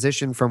the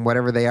transition from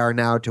whatever they are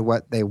now to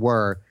what they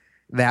were,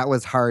 that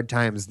was hard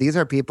times. These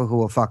are people who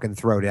will fucking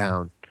throw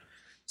down.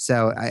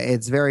 So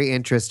it's very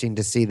interesting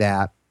to see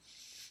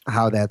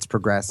how that's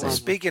progressing. Well,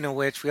 speaking of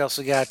which, we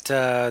also got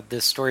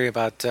this story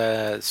about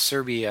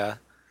Serbia.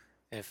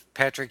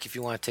 Patrick, if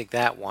you want to take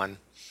that one,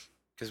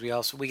 because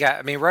we got.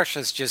 I mean,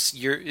 Russia's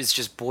is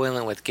just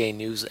boiling with gay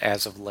news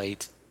as of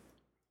late.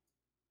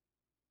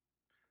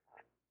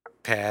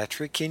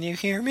 Patrick, can you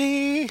hear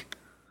me?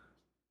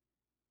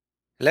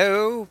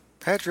 Hello,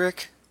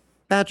 Patrick.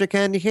 Patrick,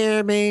 can you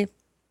hear me?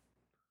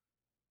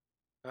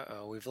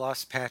 Uh-oh, we've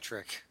lost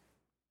Patrick.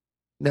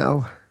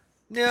 No.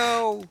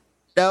 No,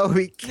 No,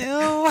 we can't.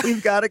 no.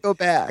 We've got to go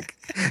back.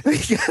 We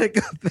got to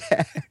go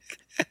back.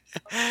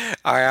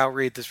 All right, I'll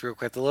read this real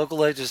quick. The local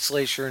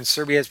legislature in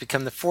Serbia has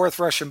become the fourth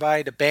Russian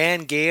body to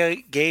ban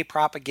gay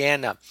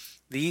propaganda.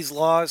 These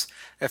laws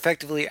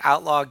effectively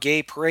outlaw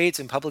gay parades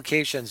and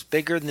publications.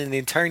 Bigger than the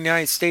entire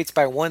United States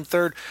by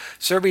 1/3,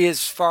 Serbia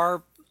is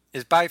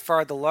by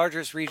far the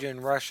largest region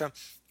in Russia,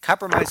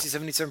 comprising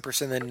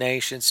 77% of the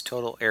nation's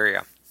total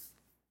area.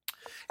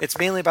 It's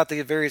mainly about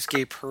the various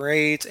gay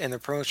parades and the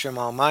promotion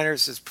among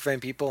minors to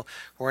prevent people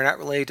who are not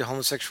related to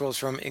homosexuals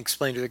from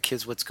explaining to their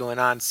kids what's going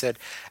on, said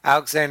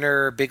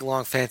Alexander Big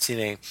Long Fancy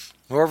Name,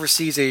 who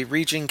oversees a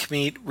regional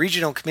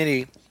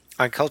committee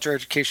on culture,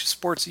 education,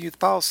 sports, and youth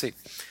policy.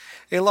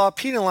 A law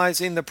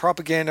penalizing the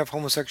propaganda of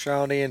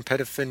homosexuality and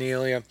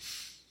pedophilia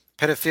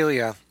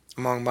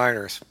among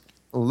minors.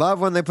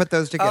 Love when they put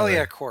those together. Oh,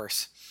 yeah, of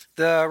course.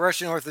 The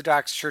Russian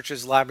Orthodox Church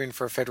is lobbying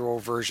for a federal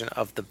version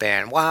of the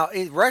ban. Wow,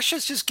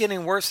 Russia's just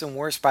getting worse and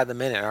worse by the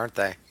minute, aren't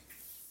they?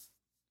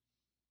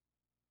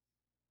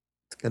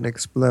 It's going to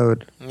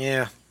explode.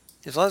 Yeah.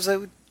 As long as they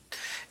would.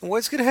 And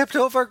what's going to happen to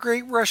all of our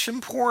great Russian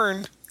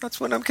porn? That's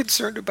what I'm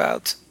concerned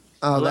about.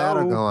 Oh, Hello?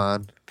 that'll go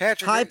on.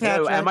 Patrick. Hi,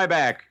 Patrick. Am I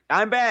back?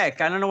 I'm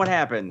back. I don't know what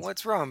happened.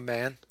 What's wrong,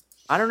 man?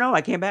 I don't know.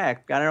 I came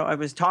back. I don't know. I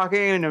was talking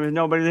and there was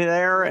nobody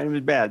there and it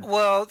was bad.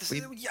 Well,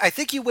 I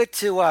think you went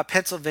to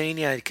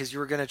Pennsylvania because you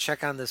were going to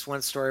check on this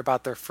one story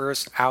about their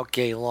first out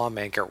gay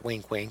lawmaker.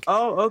 Wink, wink.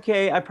 Oh,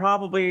 okay. I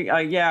probably,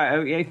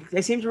 I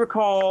seem to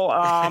recall.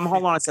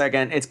 Hold on a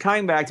second. It's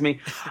coming back to me.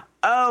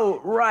 Oh,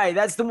 right.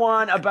 That's the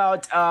one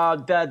about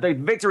the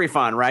Victory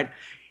Fund, right?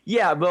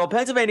 Yeah, well,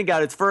 Pennsylvania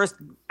got its first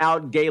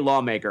out gay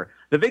lawmaker.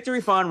 The Victory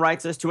Fund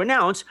writes us to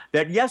announce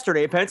that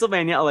yesterday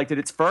Pennsylvania elected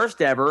its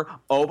first ever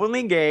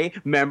openly gay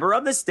member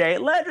of the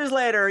state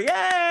legislature. Yay!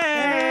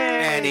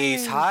 And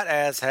he's hot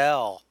as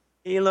hell.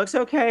 He looks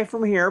okay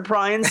from here.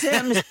 Brian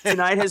Sims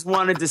tonight has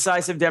won a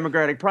decisive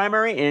Democratic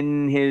primary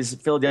in his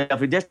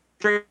Philadelphia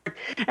district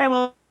and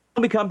will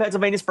become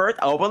Pennsylvania's first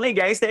openly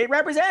gay state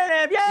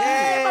representative.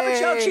 Yay! Muppet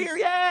Show cheer!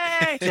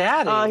 Yay!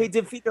 Daddy. He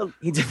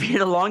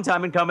defeated a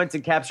longtime incumbent to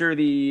capture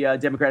the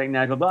Democratic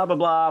national blah blah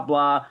blah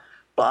blah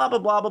blah blah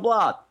blah blah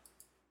blah.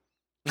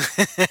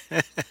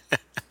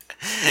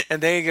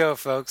 And there you go,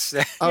 folks.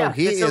 Oh, Yeah,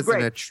 he it's so is great.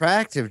 an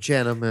attractive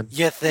gentleman.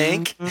 You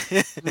think?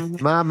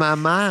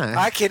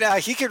 My.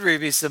 He could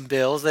read me some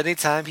bills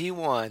anytime he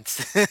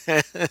wants.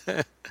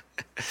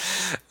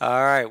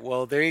 All right.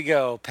 Well, there you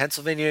go.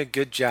 Pennsylvania,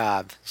 good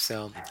job.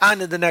 So, on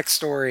to the next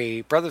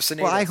story. Brother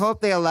Sinead. Well, I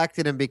hope they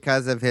elected him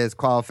because of his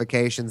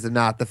qualifications and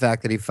not the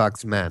fact that he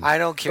fucks men. I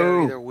don't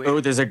care either way. Oh,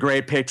 there's a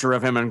great picture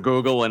of him on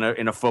Google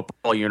in a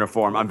football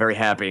uniform. I'm very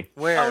happy.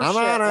 Where? I'm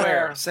on it.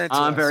 Where? Send to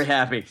I'm us. very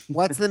happy.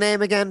 What's the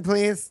name again,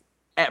 please?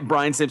 At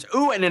Brian Sims.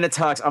 Ooh, and in a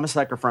tux. I'm a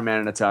sucker for a man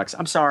in a tux.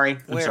 I'm sorry.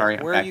 I'm sorry.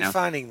 I'm Where are back you now.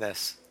 finding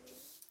this?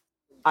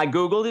 I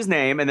Googled his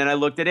name and then I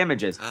looked at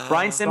images.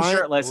 Brian Sims Brian-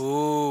 shirtless.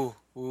 Ooh.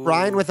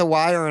 Brian with a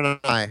Y or an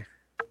I?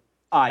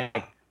 I.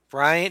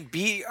 Brian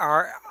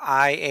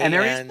And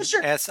there he is,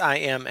 sure.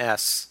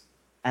 BrianSims.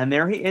 And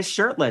there he is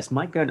shirtless.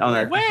 My goodness. Oh,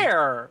 there.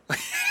 Where?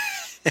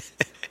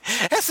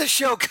 Has the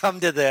show come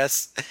to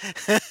this?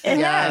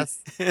 Yes.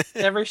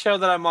 Every show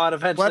that I'm on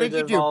eventually What did you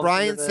do? devolves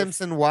Brian into this.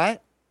 Simpson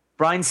what?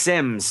 Brian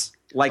Sims.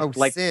 Oh,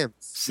 Like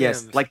Sims.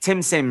 yes, Sims. like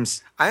Tim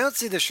Sims. I don't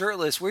see the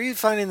shirtless. Where are you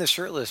finding the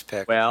shirtless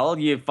pic? Well,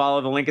 you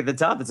follow the link at the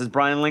top. It says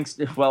Brian links.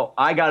 Well,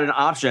 I got an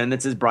option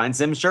that says Brian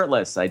Sims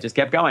shirtless. I just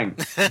kept going.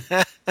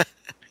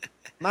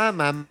 My,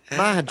 All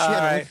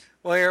right.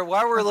 Well, here,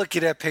 while we're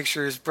looking at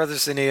pictures, Brother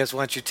Sineas,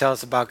 why don't you tell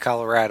us about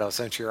Colorado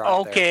since you're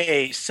out there?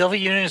 Okay, civil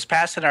union is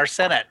passed in our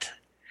Senate.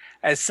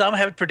 As some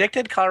have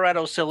predicted,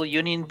 Colorado's civil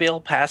union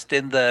bill passed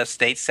in the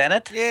state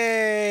Senate.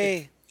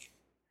 Yay!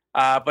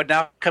 But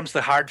now comes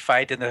the hard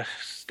fight in the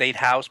state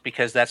House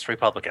because that's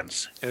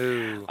Republicans.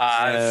 Ooh.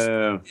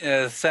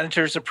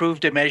 Senators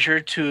approved a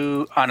measure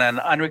on an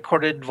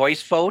unrecorded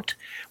voice vote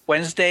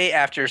Wednesday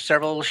after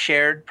several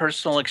shared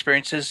personal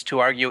experiences to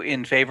argue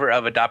in favor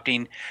of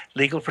adopting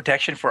legal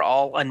protection for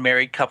all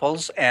unmarried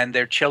couples and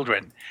their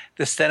children.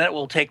 The Senate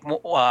will take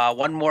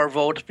one more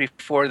vote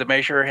before the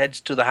measure heads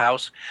to the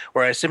House,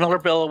 where a similar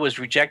bill was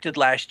rejected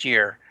last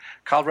year.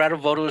 Colorado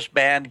voters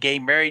banned gay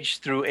marriage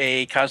through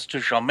a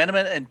constitutional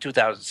amendment in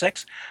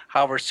 2006.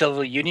 However,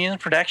 civil union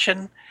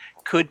protection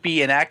could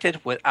be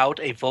enacted without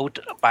a vote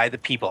by the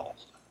people.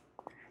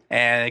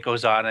 And it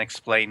goes on and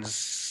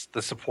explains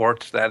the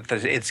support that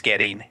it's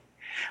getting.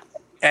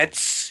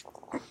 It's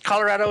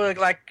Colorado,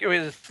 like it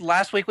was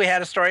last week we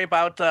had a story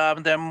about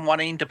them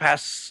wanting to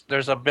pass,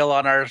 there's a bill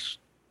on our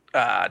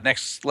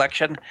next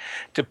election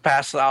to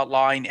pass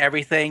outlawing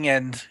everything,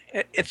 and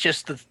it's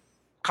just the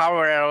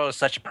Colorado is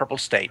such a purple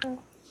state.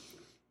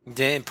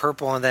 Then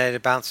purple on that,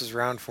 it bounces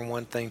around from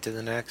one thing to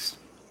the next.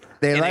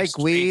 They In like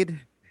extreme. weed.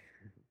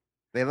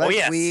 They like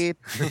yes. weed.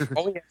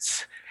 Oh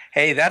yes,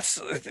 Hey, that's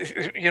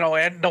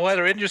and no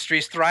other industry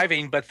is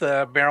thriving, but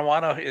the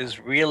marijuana is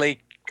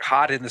really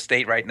hot in the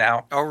state right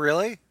now. Oh,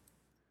 really?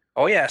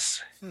 Oh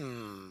yes,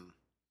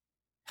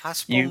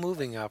 Possible you.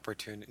 moving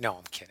opportunity. No,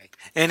 I'm kidding.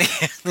 Any,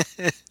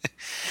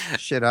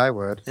 Shit, I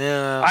would.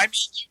 yeah. I mean,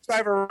 you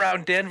drive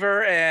around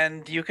Denver,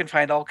 and you can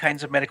find all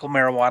kinds of medical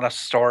marijuana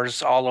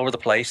stores all over the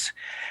place.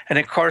 And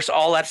of course,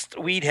 all that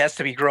weed has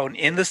to be grown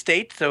in the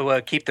state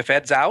to keep the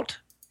feds out,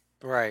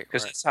 Right.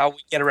 because that's how we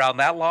get around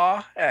that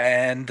law.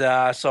 And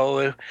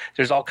so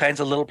there's all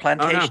kinds of little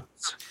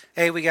plantations.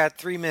 Hey, we got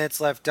 3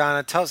 minutes left.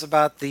 Donna, tell us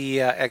about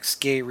the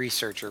ex-gay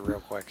researcher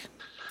real quick.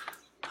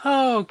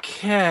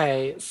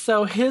 Okay,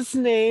 so his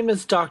name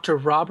is Dr.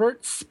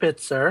 Robert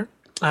Spitzer,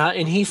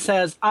 and he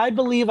says, I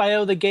believe I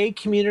owe the gay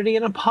community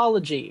an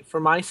apology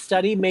for my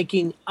study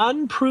making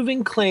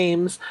unproven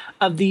claims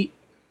of the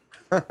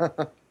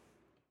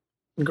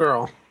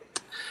girl.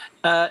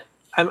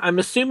 I'm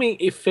assuming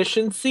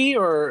efficiency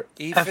or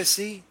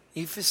Efficacy?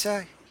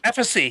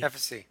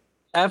 FSC.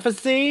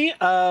 efficacy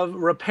of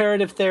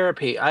reparative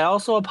therapy. I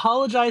also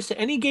apologize to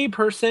any gay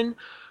person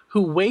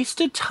who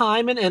wasted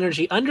time and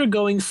energy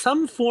undergoing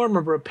some form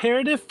of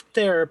reparative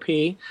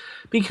therapy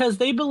because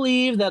they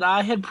believe that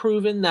I had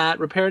proven that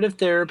reparative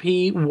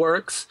therapy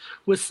works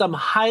with some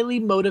highly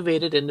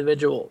motivated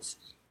individuals.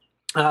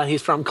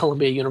 He's from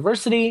Columbia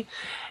University,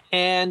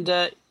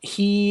 and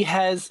he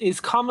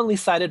is commonly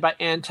cited by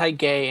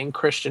anti-gay and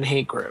Christian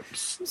hate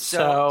groups.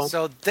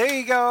 So there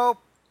you go.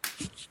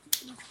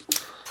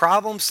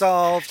 Problem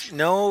solved.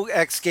 No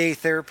ex-gay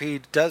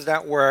therapy does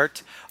not work.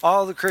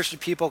 All the Christian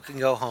people can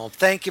go home.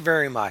 Thank you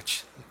very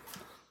much.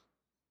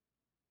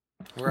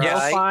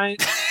 Right. Fine.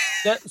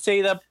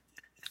 See, the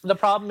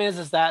problem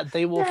is that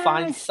they will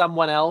find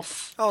someone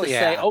else to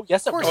say, oh,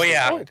 yes, it works. Oh,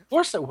 yeah. Of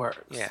course it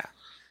works. Yeah.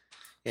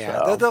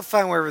 Yeah, they'll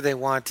find wherever they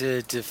want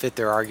to fit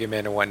their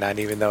argument and whatnot,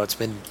 even though it's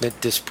been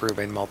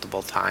disproven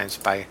multiple times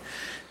by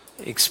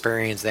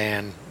experience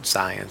and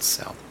science.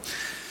 So,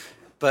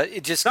 but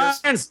it just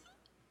Science!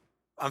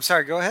 I'm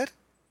sorry, go ahead.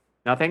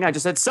 Nothing. I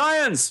just said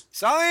science.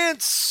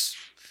 Science!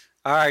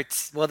 All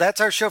right. Well, that's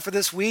our show for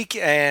this week,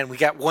 and we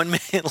got 1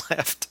 minute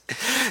left.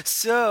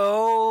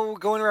 So,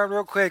 going around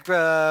real quick,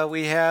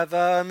 we have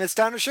Miss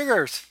Donna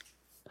Sugars.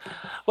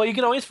 Well, you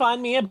can always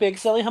find me at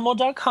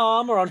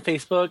BigSallyHummel.com or on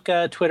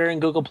Facebook, Twitter, and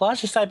Google+.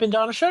 Just type in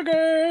Donna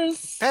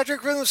Sugars.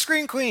 Patrick from the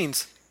Screen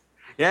Queens.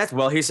 Yes,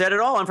 well, he said it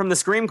all. I'm from the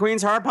Scream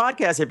Queens Horror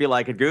Podcast. If you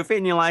like it goofy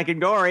and you like it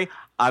gory,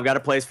 I've got a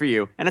place for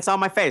you. And it's on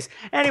my face.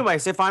 Anyway,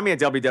 so find me at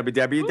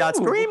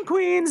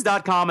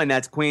www.screamqueens.com, and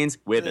that's Queens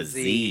with a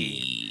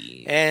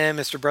Z. And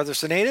Mr. Brother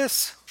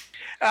Sinatus.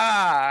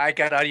 I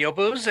got Audio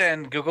Booze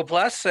and Google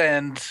Plus,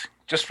 and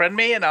just friend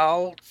me, and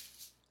I'll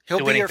He'll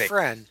do be anything. your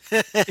friend.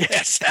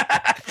 Yes.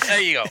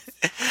 There you go.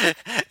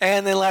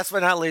 And then last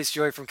but not least,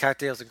 Joy from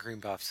Cocktails and Cream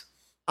Puffs.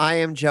 I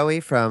am Joey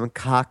from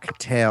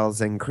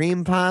Cocktails and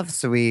Cream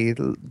Puffs. We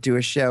do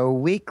a show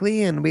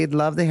weekly, and we'd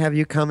love to have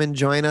you come and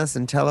join us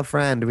and tell a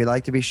friend. We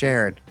like to be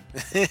shared.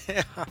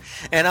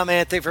 And I'm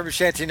Anthony from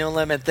Shanty No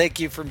Limit.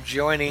 Thank you for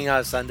joining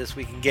us on This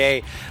Week in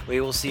Gay.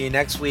 We will see you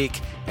next week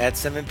at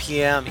 7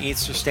 p.m.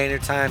 Eastern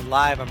Standard Time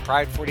live on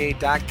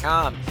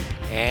Pride48.com.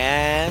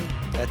 And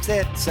that's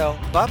it. So,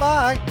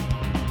 bye-bye.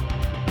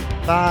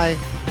 Bye.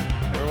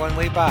 Everyone,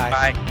 wave bye.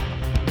 Bye.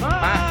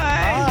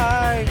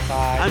 Bye.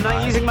 Bye. I'm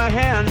not using my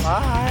hands.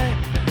 Bye.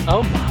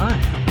 Oh, my.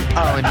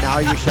 Oh, and now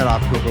you shut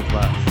off Google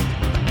Plus.